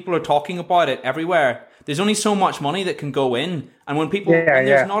common. People are talking about it everywhere. There's only so much money that can go in. And when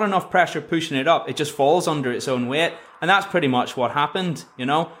there's not enough pressure pushing it up, it just falls under its own weight. And that's pretty much what happened, you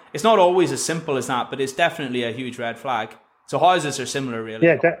know? It's not always as simple as that, but it's definitely a huge red flag. So houses are similar, really.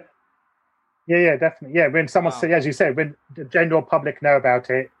 Yeah, definitely. Yeah, when someone says, as you say, when the general public know about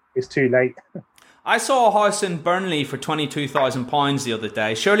it, it's too late. I saw a house in Burnley for £22,000 the other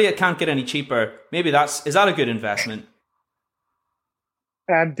day. Surely it can't get any cheaper. Maybe is that a good investment?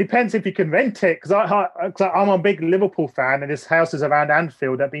 Depends if you can rent it, because I'm a big Liverpool fan, and there's houses around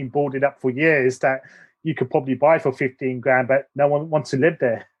Anfield that have been boarded up for years that you could probably buy for 15 grand, but no one wants to live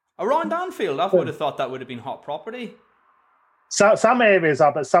there. Around Anfield, I would have thought that would have been hot property. So some areas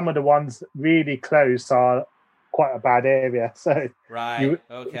are, but some of the ones really close are quite a bad area. So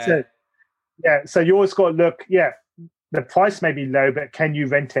okay. So you always got to look. Yeah, the price may be low, but can you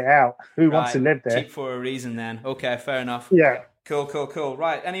rent it out? Who wants to live there? Cheap for a reason, then. Okay, fair enough. Yeah. Cool.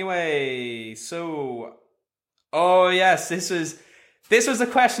 Right. Anyway, so, yes, this was a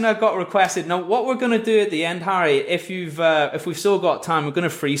question I got requested. Now, what we're going to do at the end, Harry, if we've still got time, we're going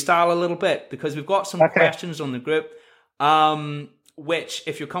to freestyle a little bit because we've got some questions on the group. Which,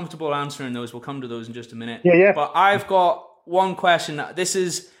 if you're comfortable answering those, we'll come to those in just a minute. Yeah. But I've got one question.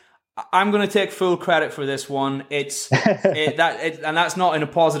 I'm going to take full credit for this one. And that's not in a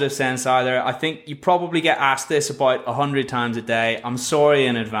positive sense either. I think you probably get asked this about 100 times a day. I'm sorry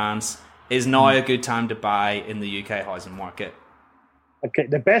in advance. Is now a good time to buy in the UK housing market? Okay,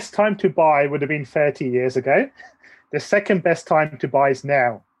 the best time to buy would have been 30 years ago. The second best time to buy is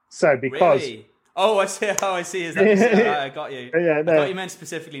now. So because... Really? Oh, I see. Is that I got you. I thought you meant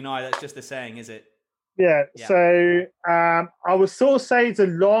specifically now. That's just the saying, is it? Yeah. So I would sort of say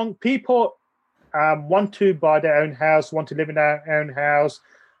people want to buy their own house, want to live in their own house.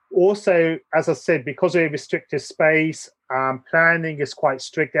 Also, as I said, because of restricted space, planning is quite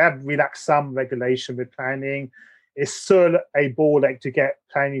strict. They have relaxed some regulation with planning. It's still a ball ache to get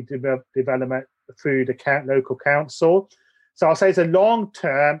planning development through the local council. So I'll say it's a long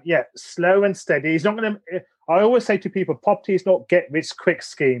term, slow and steady. It's not going to. I always say to people, property is not get rich quick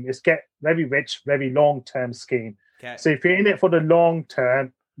scheme. It's get very rich, very long term scheme. Okay. So if you're in it for the long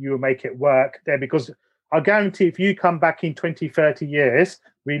term, you will make it work there. Because I guarantee, if you come back in 20, 30 years,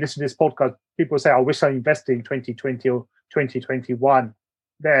 we listen to this podcast, people say, "I wish I invested in 2020 or 2021."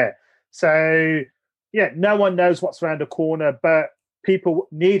 There. So no one knows what's around the corner, but people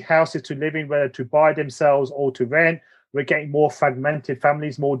need houses to live in, whether to buy themselves or to rent. We're getting more fragmented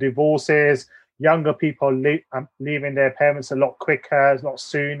families, more divorces. Younger people leaving their parents a lot quicker, a lot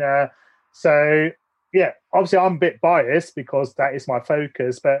sooner. So, obviously I'm a bit biased because that is my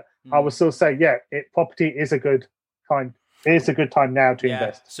focus, but I would still say, property is a good time. It's a good time now to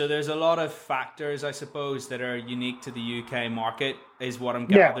invest. So there's a lot of factors, I suppose, that are unique to the UK market, is what I'm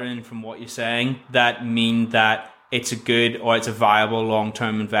gathering from what you're saying, that mean that it's a good or it's a viable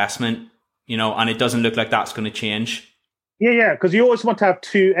long-term investment, and it doesn't look like that's going to change. Yeah, because you always want to have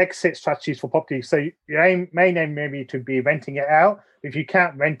two exit strategies for property. So your main aim maybe to be renting it out. If you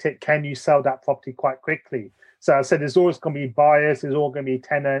can't rent it, can you sell that property quite quickly? So I said there's always going to be buyers, there's all going to be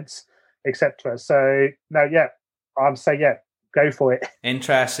tenants, etc. So I'd say go for it.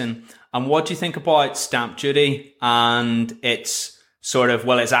 Interesting. And what do you think about stamp duty and its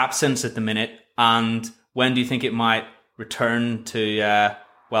its absence at the minute? And when do you think it might return to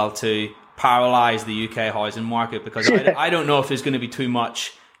paralyze the UK housing market? Because I don't know if there's going to be too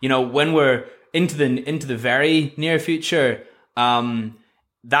much, when we're into the very near future,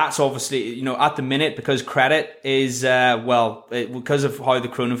 that's obviously, at the minute, because credit is, because of how the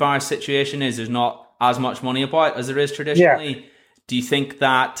coronavirus situation is, there's not as much money about as there is traditionally. Yeah. Do you think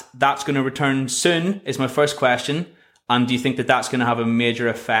that that's going to return soon is my first question. And do you think that that's going to have a major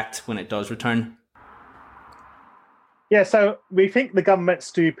effect when it does return? Yeah, so we think the government's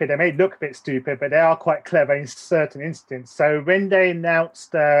stupid. They may look a bit stupid, but they are quite clever in certain instances. So when they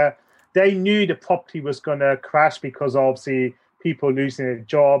announced, they knew the property was going to crash because obviously people losing their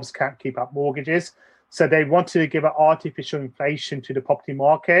jobs, can't keep up mortgages. So they wanted to give an artificial inflation to the property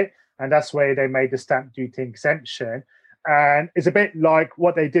market. And that's where they made the stamp duty exemption. And it's a bit like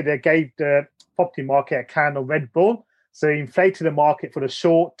what they did. They gave the property market a can of Red Bull. So inflating the market for the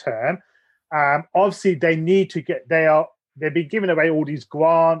short term. Obviously, they need to get, they've been giving away all these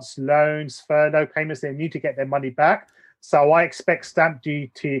grants, loans, furlough payments. They need to get their money back. So I expect stamp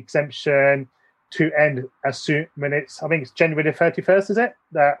duty exemption to end as soon when I think it's January the 31st, is it?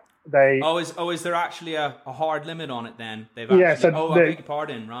 That they. Is there actually a hard limit on it then? They've actually, I beg your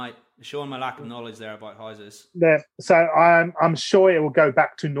pardon, right. Showing my lack of knowledge there about houses. So I'm sure it will go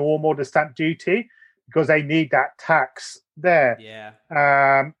back to normal, the stamp duty, because they need that tax there.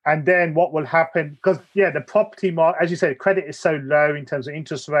 Yeah. And then what will happen, because, the property market, as you said, credit is so low in terms of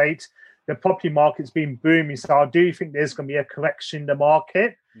interest rates. The property market's been booming. So I do think there's going to be a correction in the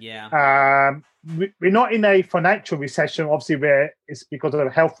market. Yeah. We're not in a financial recession, obviously, where it's because of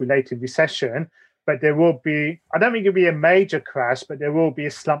a health-related recession. But there will be, I don't think it'll be a major crash, but there will be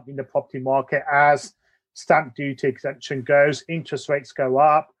a slump in the property market as stamp duty exemption goes, interest rates go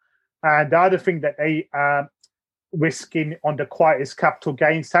up. And the other thing that they risking on the quiet is capital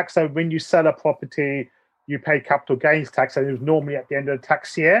gains tax. So when you sell a property, you pay capital gains tax, and it's normally at the end of the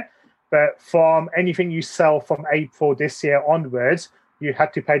tax year. But from anything you sell from April this year onwards, you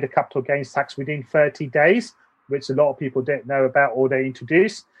had to pay the capital gains tax within 30 days, which a lot of people didn't know about or they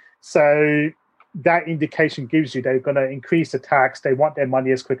introduced. So that indication gives you they're going to increase the tax. They want their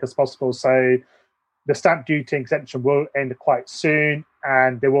money as quick as possible. So the stamp duty exemption will end quite soon,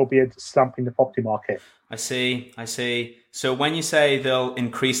 and there will be a slump in the property market. I see. So when you say they'll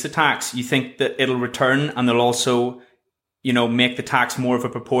increase the tax, you think that it'll return and they'll also, make the tax more of a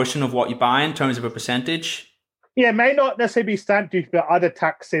proportion of what you buy in terms of a percentage? Yeah, it may not necessarily be stamp duty, but other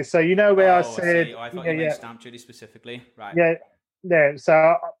taxes. So where I said... I thought you meant stamp duty specifically. Right. Yeah.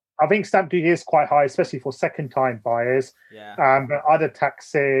 So I think stamp duty is quite high, especially for second-time buyers. Yeah. But other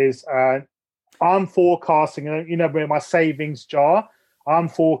taxes, I'm forecasting, where my savings jar, I'm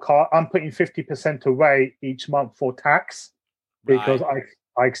putting 50% away each month for tax, because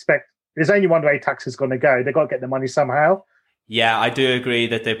I expect there's only one way tax is going to go. They've got to get the money somehow. Yeah, I do agree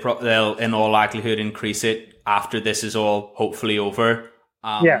that they'll in all likelihood increase it after this is all hopefully over.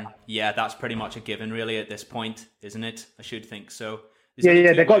 Yeah, that's pretty much a given really at this point, isn't it? I should think so.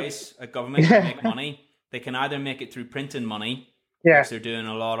 There's two ways a government can make money. They can either make it through printing money, which they're doing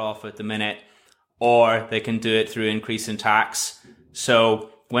a lot of at the minute, or they can do it through increasing tax.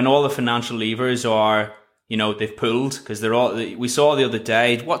 So when all the financial levers are, they've pulled, because we saw the other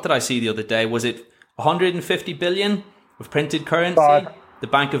day, what did I see the other day? Was it 150 billion of printed currency the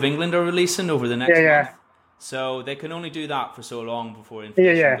Bank of England are releasing over the next month? So they can only do that for so long before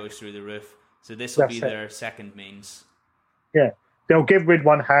inflation goes through the roof. So this will be their second means. Yeah. They'll give with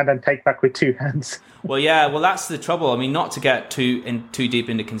one hand and take back with two hands. Well, that's the trouble. I mean, not to get too deep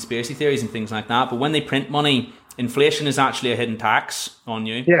into conspiracy theories and things like that, but when they print money, inflation is actually a hidden tax on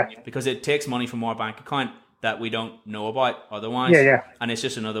you. Yeah. Because it takes money from our bank account that we don't know about otherwise. Yeah. And it's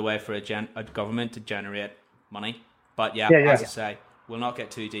just another way for a government to generate money. But as I say, we'll not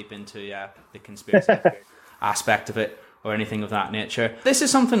get too deep into the conspiracy aspect of it or anything of that nature. This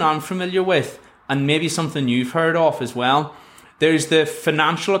is something I'm familiar with, and maybe something you've heard of as well. There's the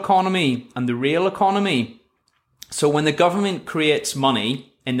financial economy and the real economy. So when the government creates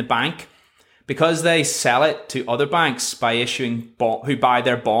money in the bank, because they sell it to other banks by issuing who buy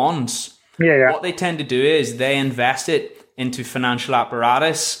their bonds, what they tend to do is they invest it into financial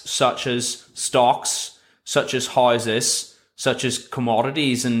apparatus such as stocks, such as houses, such as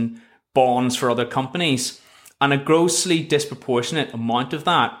commodities and bonds for other companies. And a grossly disproportionate amount of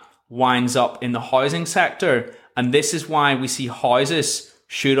that winds up in the housing sector. And this is why we see houses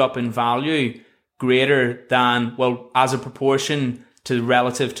shoot up in value greater than, as a proportion to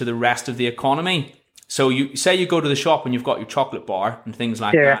relative to the rest of the economy. So you say you go to the shop and you've got your chocolate bar and things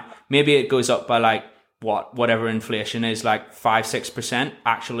like that. Maybe it goes up by whatever inflation is, 5-6%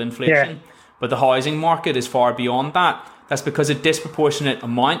 actual inflation. But the housing market is far beyond that. That's because a disproportionate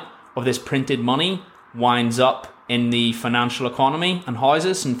amount of this printed money winds up in the financial economy and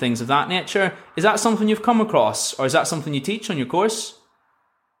houses and things of that nature. Is that something you've come across, or is that something you teach on your course?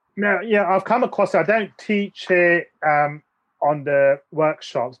 No, I've come across it. I don't teach it on the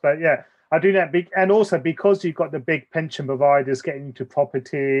workshops, but I do that. And also because you've got the big pension providers getting into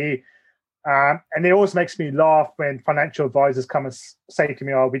property, and it always makes me laugh when financial advisors come and say to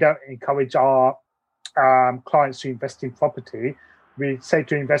me, we don't encourage our clients to invest in property. We say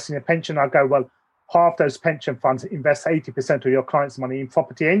to invest in a pension. I go, half those pension funds invest 80% of your clients' money in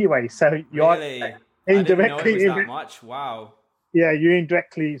property anyway. So you're really? indirectly... I didn't know it was that much. Wow. Yeah, you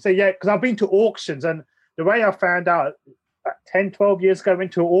indirectly... So because I've been to auctions, and the way I found out 10, 12 years ago, I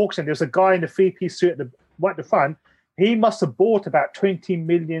went to an auction, there was a guy in a three-piece suit at the front. He must have bought about 20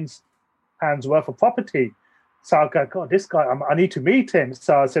 million pounds worth of property. So I go, God, this guy, I need to meet him.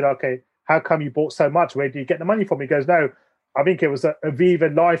 So I said, okay, how come you bought so much? Where do you get the money from? He goes, no, I think it was a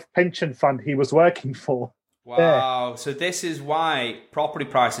Aviva Life pension fund he was working for. Wow. Yeah. So this is why property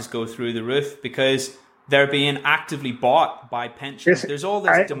prices go through the roof, because they're being actively bought by pensioners. There's all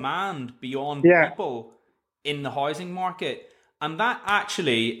this demand beyond people in the housing market. And that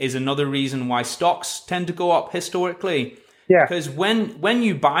actually is another reason why stocks tend to go up historically. Yeah. Because when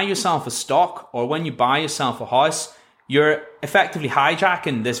you buy yourself a stock or when you buy yourself a house, you're effectively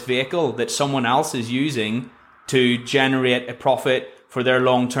hijacking this vehicle that someone else is using to generate a profit for their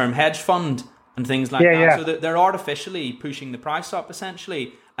long-term hedge fund and things like that. Yeah. So that they're artificially pushing the price up,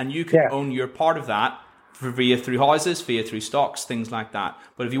 essentially. And you can own your part of that via through houses, via through stocks, things like that.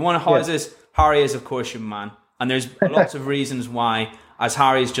 But if you want houses, Harry is, of course, your man. And there's lots of reasons why, as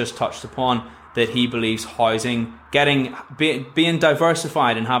Harry's just touched upon, that he believes housing, being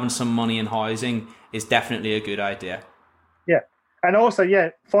diversified and having some money in housing is definitely a good idea. Yeah. And also,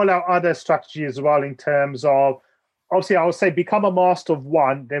 follow other strategies as well in terms of, obviously, I would say become a master of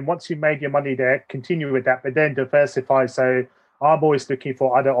one. Then once you've made your money there, continue with that, but then diversify. So I'm always looking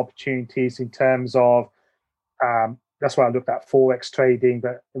for other opportunities in terms of, that's why I looked at Forex trading,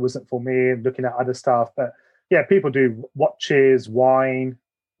 but it wasn't for me, looking at other stuff. But yeah, people do watches, wine,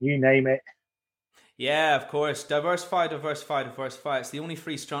 you name it. Yeah, of course. Diversify. It's the only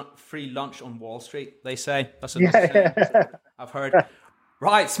free lunch on Wall Street, they say. That's what I've heard.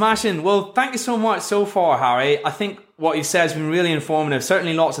 Right, smashing. Well, thank you so much so far, Harry. I think what you've said has been really informative.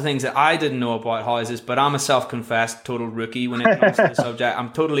 Certainly lots of things that I didn't know about houses, but I'm a self-confessed total rookie when it comes to the subject.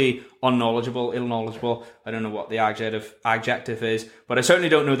 I'm totally unknowledgeable, ill-knowledgeable. I don't know what the adjective is, but I certainly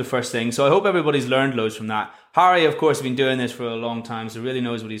don't know the first thing. So I hope everybody's learned loads from that. Harry, of course, has been doing this for a long time, so really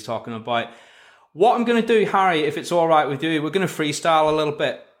knows what he's talking about. What I'm going to do, Harry, if it's all right with you, we're going to freestyle a little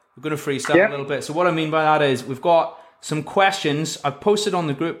bit. So what I mean by that is we've got some questions. I posted on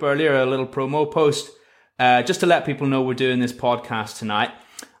the group earlier a little promo post just to let people know we're doing this podcast tonight.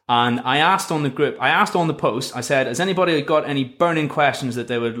 And I asked on the post, I said, has anybody got any burning questions that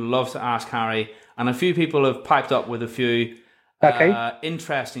they would love to ask Harry? And a few people have piped up with a few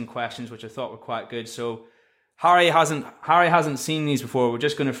interesting questions, which I thought were quite good. So Harry hasn't seen these before. We're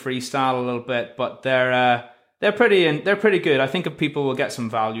just going to freestyle a little bit, but they're pretty good. I think people will get some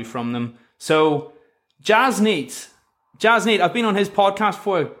value from them. So Jazz Neat, I've been on his podcast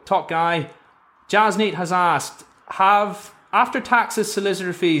before, top guy. Jazz Neat has asked, have after taxes,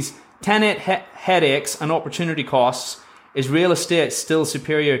 solicitor fees, tenant headaches and opportunity costs, is real estate still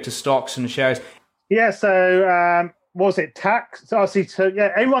superior to stocks and shares? Yeah, so was it tax? So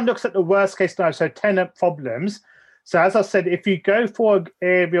everyone looks at the worst case scenario, so tenant problems. So as I said, if you go for an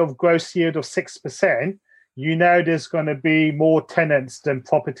area of gross yield of 6%, you know there's going to be more tenants than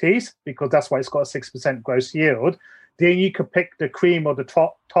properties because that's why it's got a 6% gross yield. Then you could pick the cream or the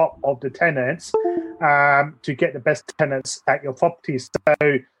top of the tenants to get the best tenants at your properties.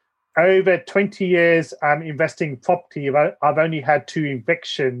 So over 20 years investing in property, I've only had 2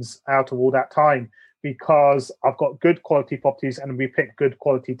 evictions out of all that time because I've got good quality properties and we pick good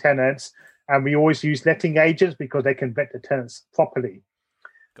quality tenants. And we always use letting agents because they can vet the tenants properly.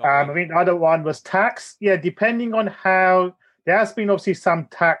 I mean, the other one was tax. Yeah, depending on how, there has been obviously some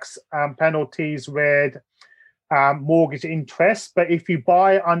tax penalties with mortgage interest, but if you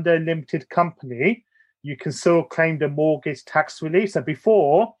buy under a limited company, you can still claim the mortgage tax relief. So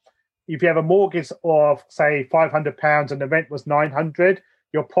before, if you have a mortgage of, say, £500 and the rent was £900,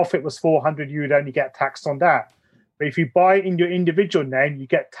 your profit was £400, you would only get taxed on that. But if you buy in your individual name, you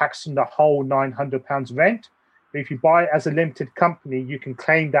get taxed on the whole £900 rent. But if you buy it as a limited company, you can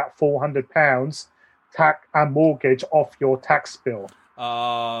claim that £400 tax and mortgage off your tax bill.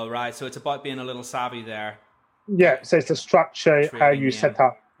 Oh, right. So it's about being a little savvy there. Yeah. So it's the structure, how you set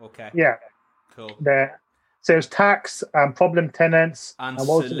up. Okay. Yeah. Cool. There. So it's tax, problem tenants. And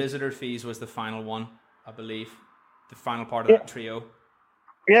solicitor fees was the final one, I believe. The final part of that trio.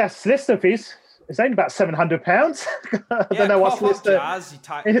 Yeah, solicitor fees. It's only about £700. I don't know what solicitor. I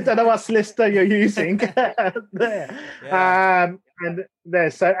don't know what solicitor you're using. There. Yeah. And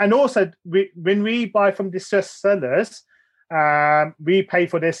there. So, and also, when we buy from distressed sellers, we pay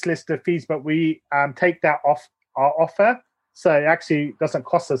for their solicitor fees, but we take that off our offer. So it actually doesn't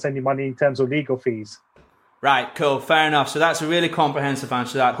cost us any money in terms of legal fees. Right, cool, fair enough. So that's a really comprehensive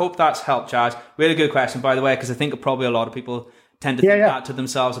answer to that. Hope that's helped, Jazz. Really good question, by the way, because I think probably a lot of people tend to think that to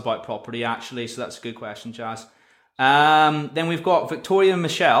themselves about property, actually. So that's a good question, Jazz. Then we've got Victoria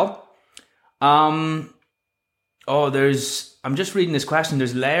Michelle. I'm just reading this question.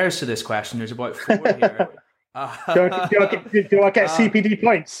 There's layers to this question. There's about 4 here. Do I get CPD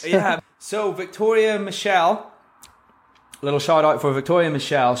points? Yeah. So Victoria Michelle little shout out for Victoria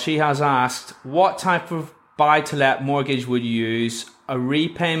Michelle. She has asked, what type of buy-to-let mortgage would you use? A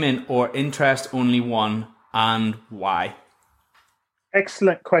repayment or interest only one, and why?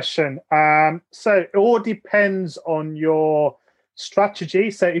 Excellent question. So it all depends on your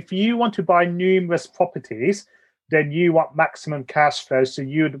strategy. So if you want to buy numerous properties, then you want maximum cash flow. So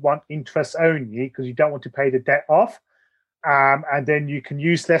you'd want interest only because you don't want to pay the debt off. And then you can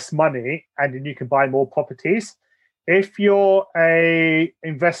use less money and then you can buy more properties. If you're a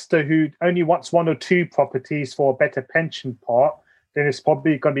investor who only wants one or two properties for a better pension pot, then it's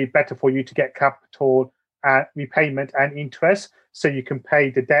probably going to be better for you to get capital and repayment and interest so you can pay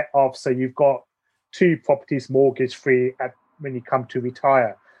the debt off. So you've got two properties mortgage free when you come to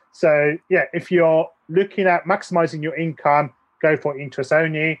retire. So yeah, if you're looking at maximizing your income, go for interest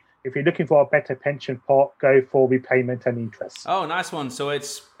only. If you're looking for a better pension pot, go for repayment and interest. Oh, nice one. So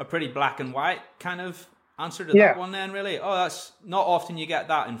it's a pretty black and white kind of answer to that one then, really? Oh, that's not often you get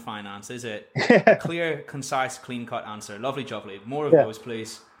that in finance, is it? Clear, concise, clean-cut answer. Lovely jubbly. More of those,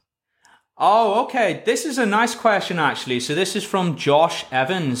 please. Oh, okay. This is a nice question, actually. So this is from Josh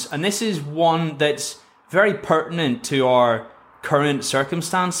Evans, and this is one that's very pertinent to our current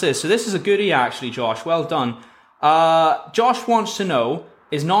circumstances. So this is a goodie, actually, Josh. Well done. Josh wants to know,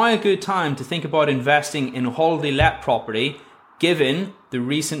 is now a good time to think about investing in holiday let property given the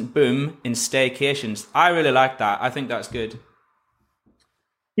recent boom in staycations? I really like that. I think that's good.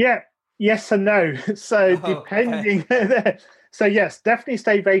 Yeah, yes and no. So depending... Okay. So yes, definitely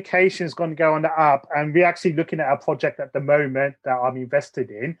stay vacation is going to go on the up. And we're actually looking at a project at the moment that I'm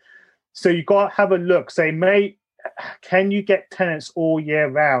invested in. So you got to have a look. So can you get tenants all year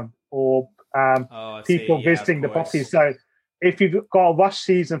round or people visiting the property? So if you've got a rush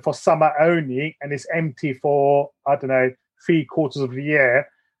season for summer only and it's empty for, 3/4 of the year,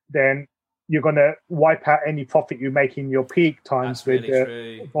 then you're going to wipe out any profit you make in your peak times. That's with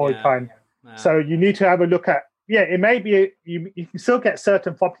the void time. Yeah. So you need to have a look at, it may be, you can still get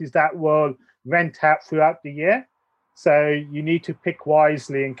certain properties that will rent out throughout the year. So you need to pick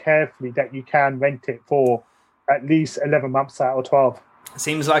wisely and carefully that you can rent it for at least 11 months out of 12.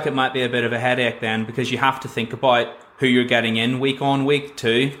 Seems like it might be a bit of a headache then, because you have to think about who you're getting in week on week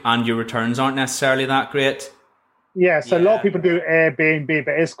too, and your returns aren't necessarily that great. Yeah, so a lot of people do Airbnb,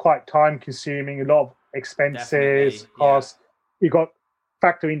 but it's quite time consuming, a lot of expenses, costs. You got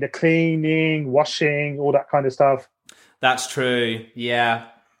factor in the cleaning, washing, all that kind of stuff. That's true. Yeah,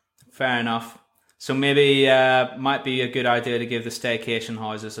 fair enough. So maybe might be a good idea to give the staycation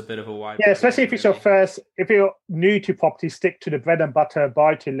houses a bit of a wide. Yeah, especially if it's your first, if you're new to property, stick to the bread and butter,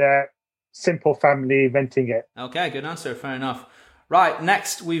 buy to let, simple family, renting it. Okay, good answer. Fair enough. Right,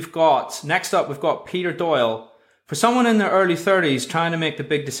 next up we've got Peter Doyle. For someone in their early 30s trying to make the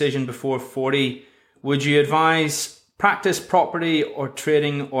big decision before 40, would you advise practice property or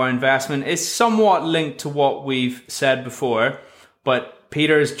trading or investment? It's somewhat linked to what we've said before, but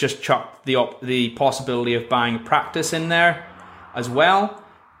Peter's just chucked the possibility of buying a practice in there as well.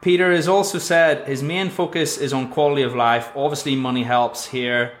 Peter has also said his main focus is on quality of life. Obviously, money helps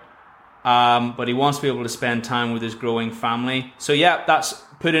here, but he wants to be able to spend time with his growing family. So yeah, that's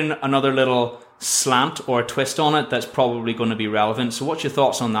put in another little slant or twist on it that's probably going to be relevant. So what's your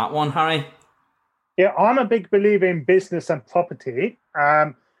thoughts on that one, Harry? Yeah, I'm a big believer in business and property.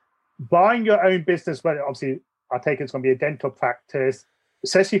 Buying your own business, well, obviously, I take it's going to be a dental practice.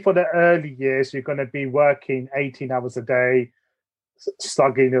 Especially for the early years, you're going to be working 18 hours a day,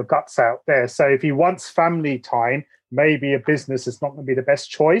 slugging your guts out there. So if he wants family time, maybe a business is not going to be the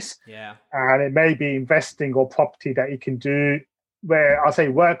best choice. Yeah. And it may be investing or property that he can do where I say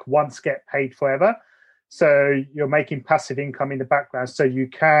work once, get paid forever. So you're making passive income in the background so you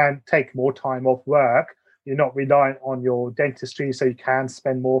can take more time off work. You're not reliant on your dentistry, so you can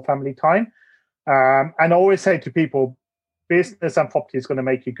spend more family time. And I always say to people, business and property is going to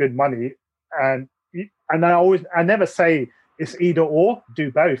make you good money. And I never say it's either or,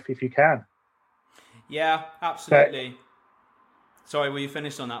 do both if you can. Yeah, absolutely. Sorry, were you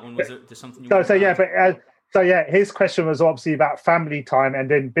finished on that one? Was there something you his question was obviously about family time, and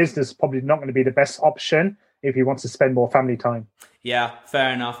then business is probably not going to be the best option if he wants to spend more family time. Yeah,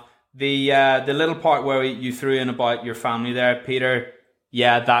 fair enough. The little part where you threw in about your family there, Peter,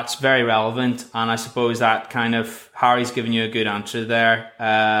 yeah, that's very relevant. And I suppose that kind of, Harry's given you a good answer there,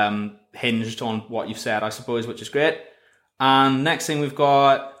 hinged on what you've said, I suppose, which is great. And next thing we've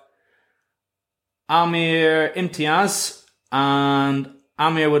got Amir Imtiaz, and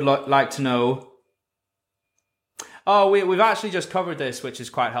Amir would like to know, we've actually just covered this, which is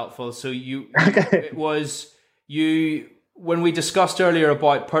quite helpful. So when we discussed earlier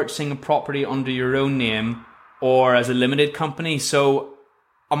about purchasing a property under your own name, or as a limited company. So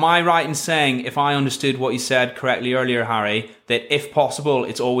am I right in saying, if I understood what you said correctly earlier, Harry, that if possible,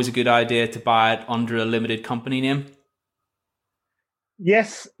 it's always a good idea to buy it under a limited company name?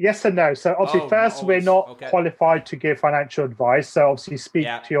 Yes and no. So obviously, first, we're not qualified to give financial advice. So obviously, speak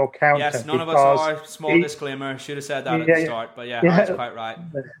to your accountant. Yes, none of us are. Small disclaimer. Should have said that at the start. But that's quite right.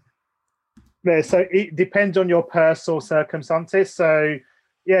 Yeah, so it depends on your personal circumstances. So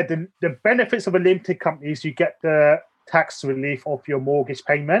the benefits of a limited company is you get the tax relief of your mortgage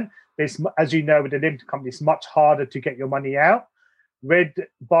payment. As you know, with a limited company, it's much harder to get your money out. With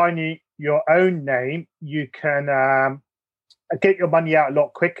buying your own name, you can get your money out a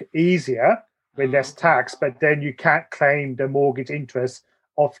lot easier with less tax, but then you can't claim the mortgage interest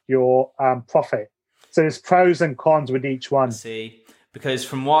off your profit. So there's pros and cons with each one. I see. Because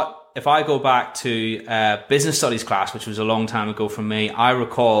if I go back to business studies class, which was a long time ago for me, I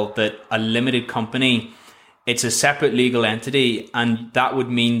recall that a limited company, it's a separate legal entity, and that would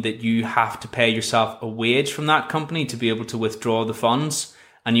mean that you have to pay yourself a wage from that company to be able to withdraw the funds.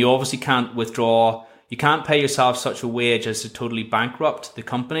 And you obviously can't you can't pay yourself such a wage as to totally bankrupt the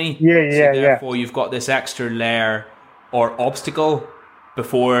company. Therefore, you've got this extra layer or obstacle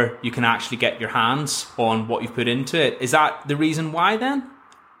before you can actually get your hands on what you've put into it. Is that the reason why then?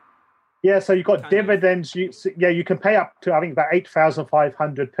 Yeah, so you've got dividends. You can pay up to, I think, about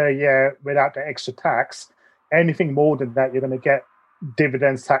 $8,500 per year without the extra tax. Anything more than that, you're going to get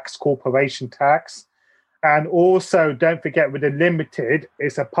dividends tax, corporation tax. And also, don't forget, with the limited,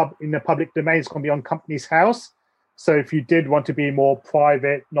 it's in the public domain. It's going to be on Companies House. So if you did want to be more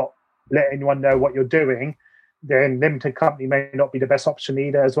private, not let anyone know what you're doing, then limited company may not be the best option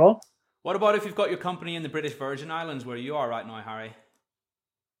either as well. What about if you've got your company in the British Virgin Islands, where you are right now, Harry?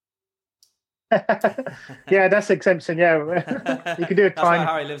 Yeah, that's exemption. Yeah, you can do it. That's why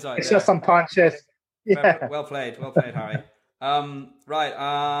Harry lives out. It's just some time shifts. Yeah. Well played, Harry. Right,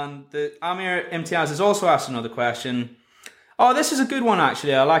 and the Amir Imtiaz has also asked another question. Oh, this is a good one,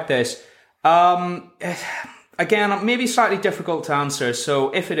 actually. I like this. Again, maybe slightly difficult to answer,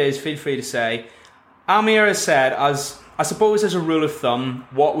 so if it is, feel free to say. Amir has said, I suppose as a rule of thumb,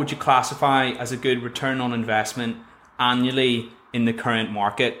 what would you classify as a good return on investment annually in the current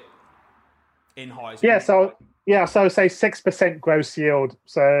market in housing? So say 6% gross yield.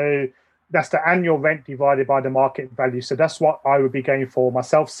 So that's the annual rent divided by the market value. So that's what I would be going for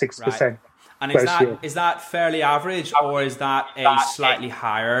myself, 6%. Right. And is that fairly average, or is that a slightly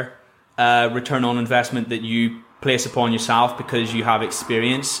higher return on investment that you place upon yourself because you have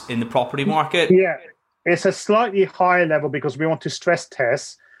experience in the property market? Yeah, it's a slightly higher level because we want to stress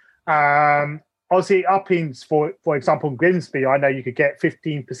test. Obviously, up in, for example, Grimsby, I know you could get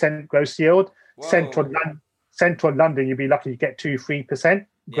 15% gross yield. Central London, you'd be lucky to get 2-3%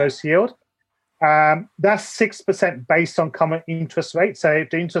 gross yield. That's 6% based on current interest rate. So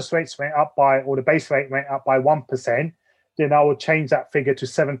if the interest rates went up or the base rate went up by 1%, then I would change that figure to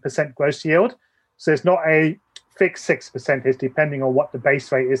 7% gross yield. So it's not a fixed 6%, it's depending on what the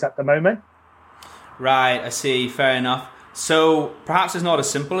base rate is at the moment. Right, I see. Fair enough. So perhaps it's not as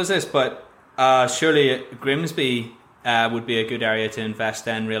simple as this, but surely Grimsby would be a good area to invest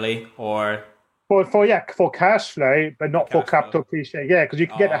in, really, or for cash flow, but not for capital appreciation. Yeah, because you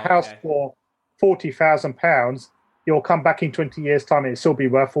can get a house for £40,000. You'll come back in 20 years' time and it'll still be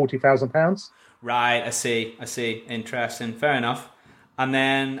worth £40,000. Right, I see. Interesting. Fair enough. And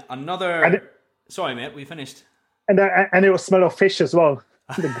then another. Sorry, mate, we finished. And it will smell of fish as well.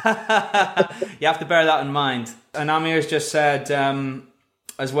 You have to bear that in mind. And Amir's just said,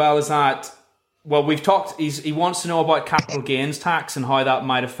 as well as that, well, we've talked. He wants to know about capital gains tax and how that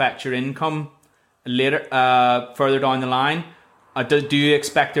might affect your income later, further down the line. Do you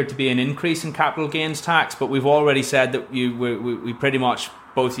expect there to be an increase in capital gains tax? But we've already said that we pretty much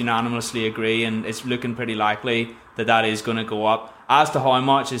both unanimously agree, and it's looking pretty likely that is going to go up. As to how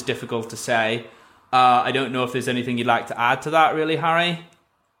much is difficult to say. I don't know if there's anything you'd like to add to that, really, Harry?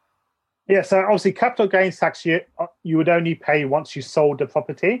 Yeah, so obviously capital gains tax you would only pay once you sold the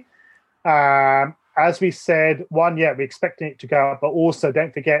property. As we said, we're expecting it to go up, but also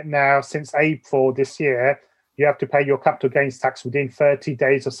don't forget now, since April this year, you have to pay your capital gains tax within 30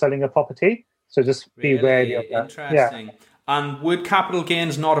 days of selling a property. So just be wary of that. Interesting. Yeah. And would capital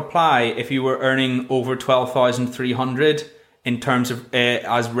gains not apply if you were earning over $12,300 in terms of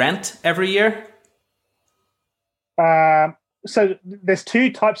as rent every year? So there's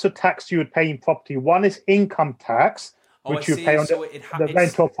two types of tax you would pay in property. One is income tax, which you pay on the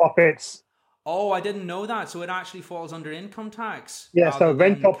rental profits. Oh, I didn't know that. So it actually falls under income tax. Yeah, so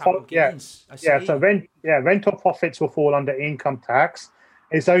rental profits will fall under income tax.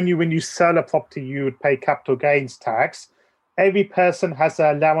 It's only when you sell a property you would pay capital gains tax. Every person has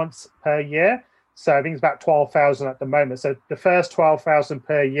an allowance per year. So I think it's about 12,000 at the moment. So the first 12,000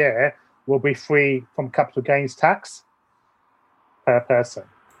 per year will be free from capital gains tax per person.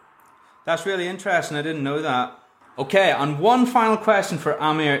 That's really interesting. I didn't know that. Okay, and one final question for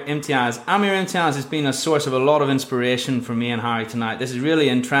Amir Imtiaz. Amir Imtiaz has been a source of a lot of inspiration for me and Harry tonight. This is really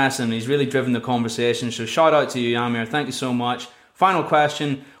interesting. He's really driven the conversation. So shout out to you, Amir. Thank you so much. Final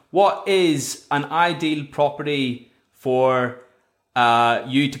question. What is an ideal property for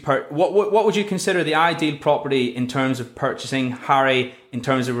you to purchase? What would you consider the ideal property in terms of purchasing? Harry, in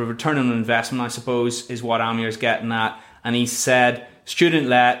terms of a return on investment, I suppose, is what Amir is getting at. And he said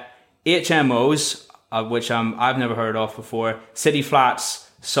student-let, HMOs, which I've never heard of before, city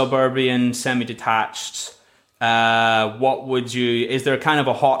flats, suburban, semi-detached. Is there kind of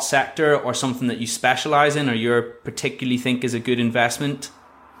a hot sector or something that you specialize in or you particularly think is a good investment?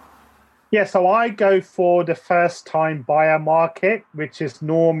 Yeah, so I go for the first-time buyer market, which is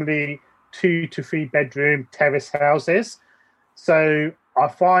normally 2 to 3 bedroom terrace houses. So I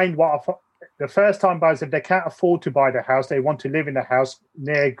find the first-time buyers, if they can't afford to buy the house, they want to live in the house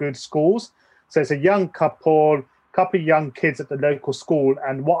near good schools. So it's a young couple of young kids at the local school.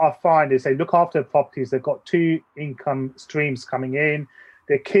 And what I find is they look after the properties. They've got 2 income streams coming in.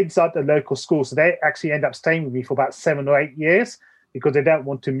 Their kids are at the local school. So they actually end up staying with me for about 7 or 8 years because they don't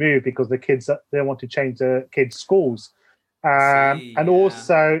want to move because they want to change the kids' schools.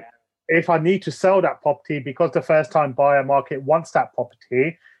 Also, if I need to sell that property, because the first-time buyer market wants that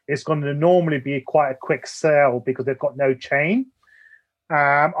property, it's going to normally be quite a quick sale because they've got no chain.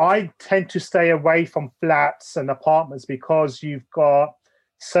 I tend to stay away from flats and apartments because you've got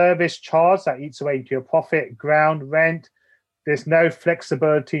service charge that eats away into your profit, ground rent. There's no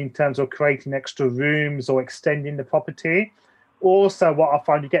flexibility in terms of creating extra rooms or extending the property. Also, what I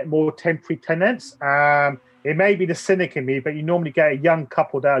find, you get more temporary tenants. It may be the cynic in me, but you normally get a young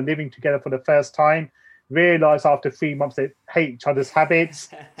couple that are living together for the first time, realize after 3 months they hate each other's habits,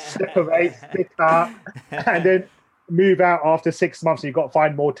 separate, split up, and then move out after 6 months. You've got to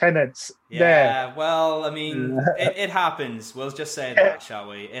find more tenants. Yeah, well, I mean, it happens. We'll just say that, shall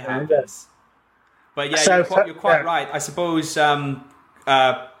we? It happens. But yeah, you're quite right. I suppose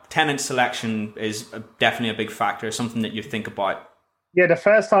tenant selection is definitely a big factor, something that you think about. Yeah, the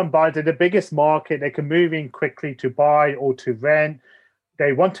first-time buyers are the biggest market. They can move in quickly to buy or to rent.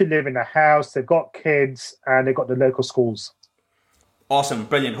 They want to live in a house. They've got kids, and they've got the local schools. Awesome,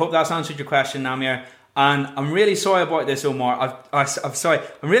 brilliant. Hope that's answered your question, Amir. And I'm really sorry about this, Omar. I'm sorry.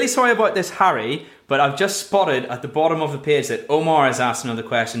 I'm really sorry about this, Harry. But I've just spotted at the bottom of the page that Omar has asked another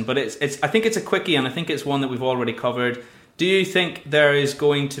question. But I think it's a quickie, and I think it's one that we've already covered. Do you think there is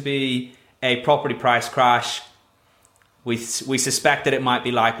going to be a property price crash? We suspect that it might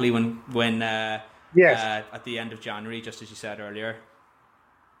be likely when at the end of January, just as you said earlier.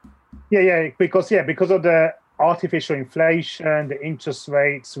 Because of the artificial inflation, the interest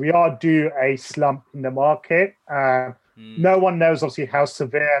rates, we are due a slump in the market. No one knows obviously how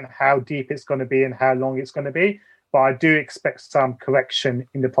severe and how deep it's going to be and how long it's going to be, but I do expect some correction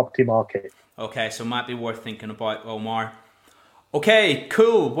in the property market. Okay, so it might be worth thinking about, Omar. Okay,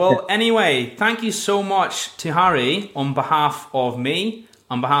 cool. Well, anyway, thank you so much to Harry on behalf of me,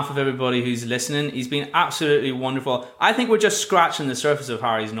 on behalf of everybody who's listening. He's been absolutely wonderful. I think we're just scratching the surface of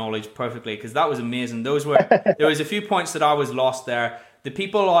Harry's knowledge perfectly, because that was amazing. There was a few points that I was lost there. The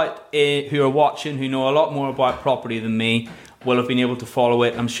people who are watching, who know a lot more about property than me, will have been able to follow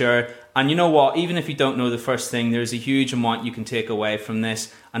it, I'm sure. And you know what? Even if you don't know the first thing, there's a huge amount you can take away from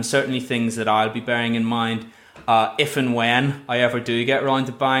this, and certainly things that I'll be bearing in mind if and when I ever do get around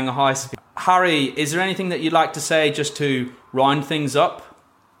to buying a house. Harry, is there anything that you'd like to say just to round things up?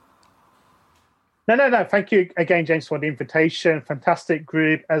 No. Thank you again, James, for the invitation. Fantastic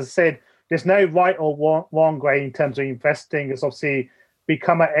group. As I said, there's no right or wrong way in terms of investing. It's obviously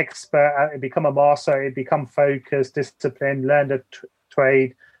become an expert, become a master, become focused, disciplined, learn the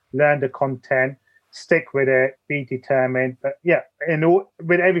trade, learn the content, stick with it, be determined. But yeah,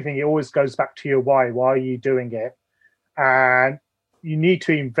 with everything, it always goes back to your why. Why are you doing it? And you need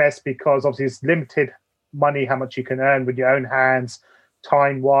to invest because obviously it's limited money, how much you can earn with your own hands.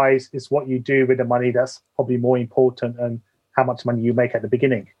 Time-wise, is what you do with the money that's probably more important than how much money you make at the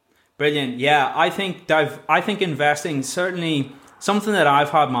beginning. Brilliant. Yeah, I think investing, certainly something that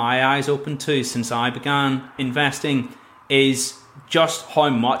I've had my eyes open to since I began investing, is just how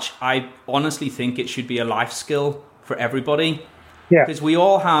much I honestly think it should be a life skill for everybody. Yeah. Because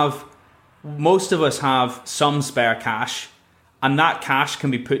most of us have some spare cash, and that cash can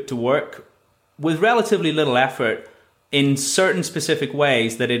be put to work with relatively little effort in certain specific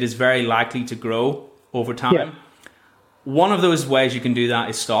ways that it is very likely to grow over time. Yeah. One of those ways you can do that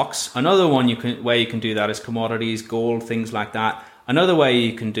is stocks. Another way you can do that is commodities, gold, things like that. Another way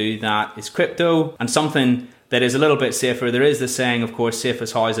you can do that is crypto, and something that is a little bit safer. There is the saying, of course, safe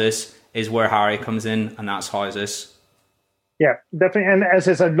as houses is where Harry comes in, and that's houses. Yeah, definitely. And as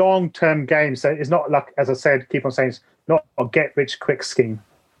it's a long-term game, so it's not like, as I said, keep on saying, it's not a get-rich-quick scheme.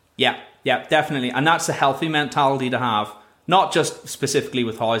 Yeah, definitely. And that's a healthy mentality to have, not just specifically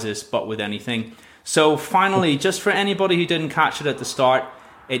with houses, but with anything. So finally, just for anybody who didn't catch it at the start,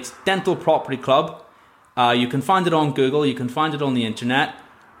 it's Dental Property Club. You can find it on Google. You can find it on the internet.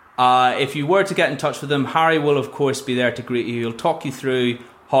 If you were to get in touch with him, Harry will, of course, be there to greet you. He'll talk you through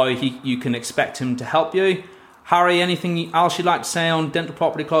how you can expect him to help you. Harry, anything else you'd like to say on Dental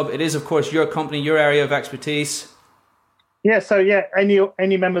Property Club? It is, of course, your company, your area of expertise. Yeah, so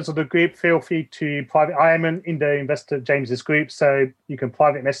any members of the group, feel free to private. I am in the Investor James's group, so you can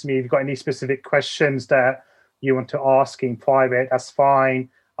private message me if you've got any specific questions that you want to ask in private. That's fine.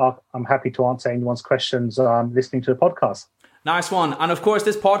 I'm happy to answer anyone's questions listening to the podcast. Nice one. And of course,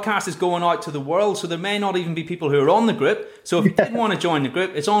 this podcast is going out to the world, so there may not even be people who are on the group. So if you did want to join the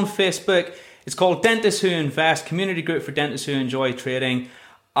group, it's on Facebook. It's called Dentists Who Invest, Community Group for Dentists Who Enjoy Trading.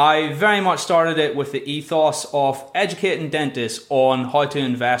 I very much started it with the ethos of educating dentists on how to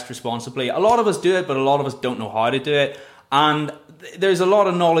invest responsibly. A lot of us do it, but a lot of us don't know how to do it. And there's a lot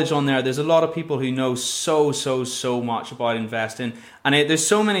of knowledge on there. There's a lot of people who know so much about investing. And there's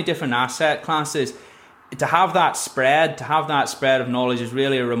so many different asset classes. To have that spread of knowledge is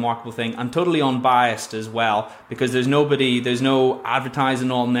really a remarkable thing, and totally unbiased as well, because there's no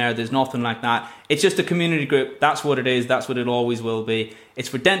advertising on there, there's nothing like that. It's just a community group. That's what it is. That's what it always will be. It's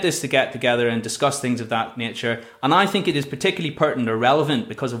for dentists to get together and discuss things of that nature. And I think it is particularly pertinent or relevant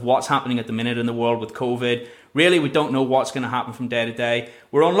because of what's happening at the minute in the world with COVID. Really, we don't know what's going to happen from day to day.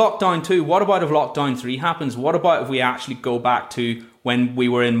 We're on lockdown 2. What about if lockdown 3 happens? What about if we actually go back to when we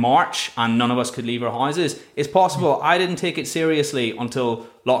were in March and none of us could leave our houses? It's possible. I didn't take it seriously until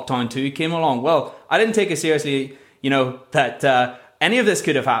lockdown 2 came along. Well, I didn't take it seriously, that any of this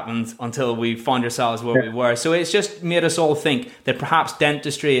could have happened until we found ourselves where we were. So it's just made us all think that perhaps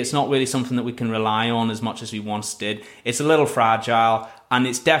dentistry, it's not really something that we can rely on as much as we once did. It's a little fragile, and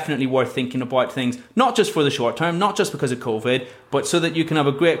it's definitely worth thinking about things, not just for the short term, not just because of COVID, but so that you can have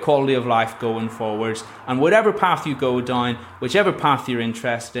a great quality of life going forwards. And whatever path you go down, whichever path you're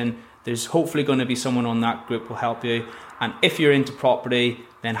interested in, there's hopefully going to be someone on that group who will help you. And if you're into property,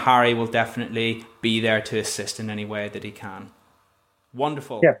 then Harry will definitely be there to assist in any way that he can.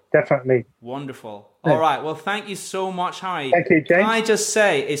 Wonderful. Yeah, definitely. Wonderful. Yeah. All right. Well, thank you so much, Harry. Thank you, James. Can I just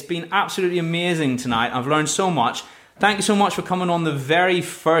say, it's been absolutely amazing tonight. I've learned so much. Thank you so much for coming on the very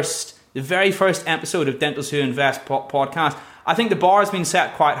first episode of Dentists Who Invest podcast. I think the bar has been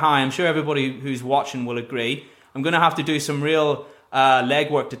set quite high. I'm sure everybody who's watching will agree. I'm going to have to do some real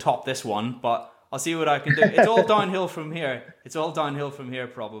legwork to top this one, but I'll see what I can do. It's all downhill from here.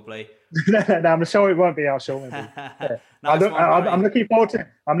 Probably. No, I'm sure it won't be. I'm sure it won't be. Yeah. I'm looking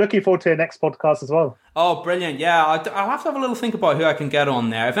forward to the next podcast as well. Oh, brilliant! Yeah, I'll have to have a little think about who I can get on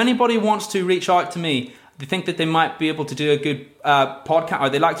there. If anybody wants to reach out to me, they think that they might be able to do a good podcast, or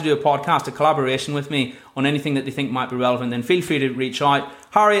they'd like to do a podcast, a collaboration with me on anything that they think might be relevant, then feel free to reach out.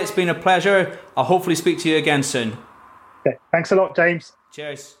 Harry, it's been a pleasure. I'll hopefully speak to you again soon. Okay. Thanks a lot, James.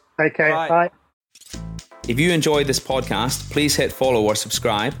 Cheers. Take care. Bye. If you enjoyed this podcast, please hit follow or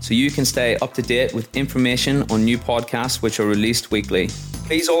subscribe so you can stay up to date with information on new podcasts which are released weekly.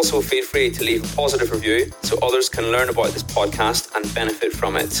 Please also feel free to leave a positive review so others can learn about this podcast and benefit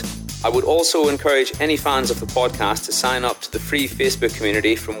from it. I would also encourage any fans of the podcast to sign up to the free Facebook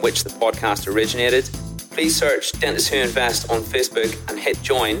community from which the podcast originated. Please search Dentists Who Invest on Facebook and hit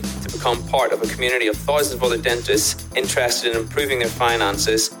join to become part of a community of thousands of other dentists interested in improving their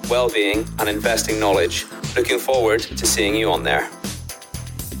finances, well-being and investing knowledge. Looking forward to seeing you on there.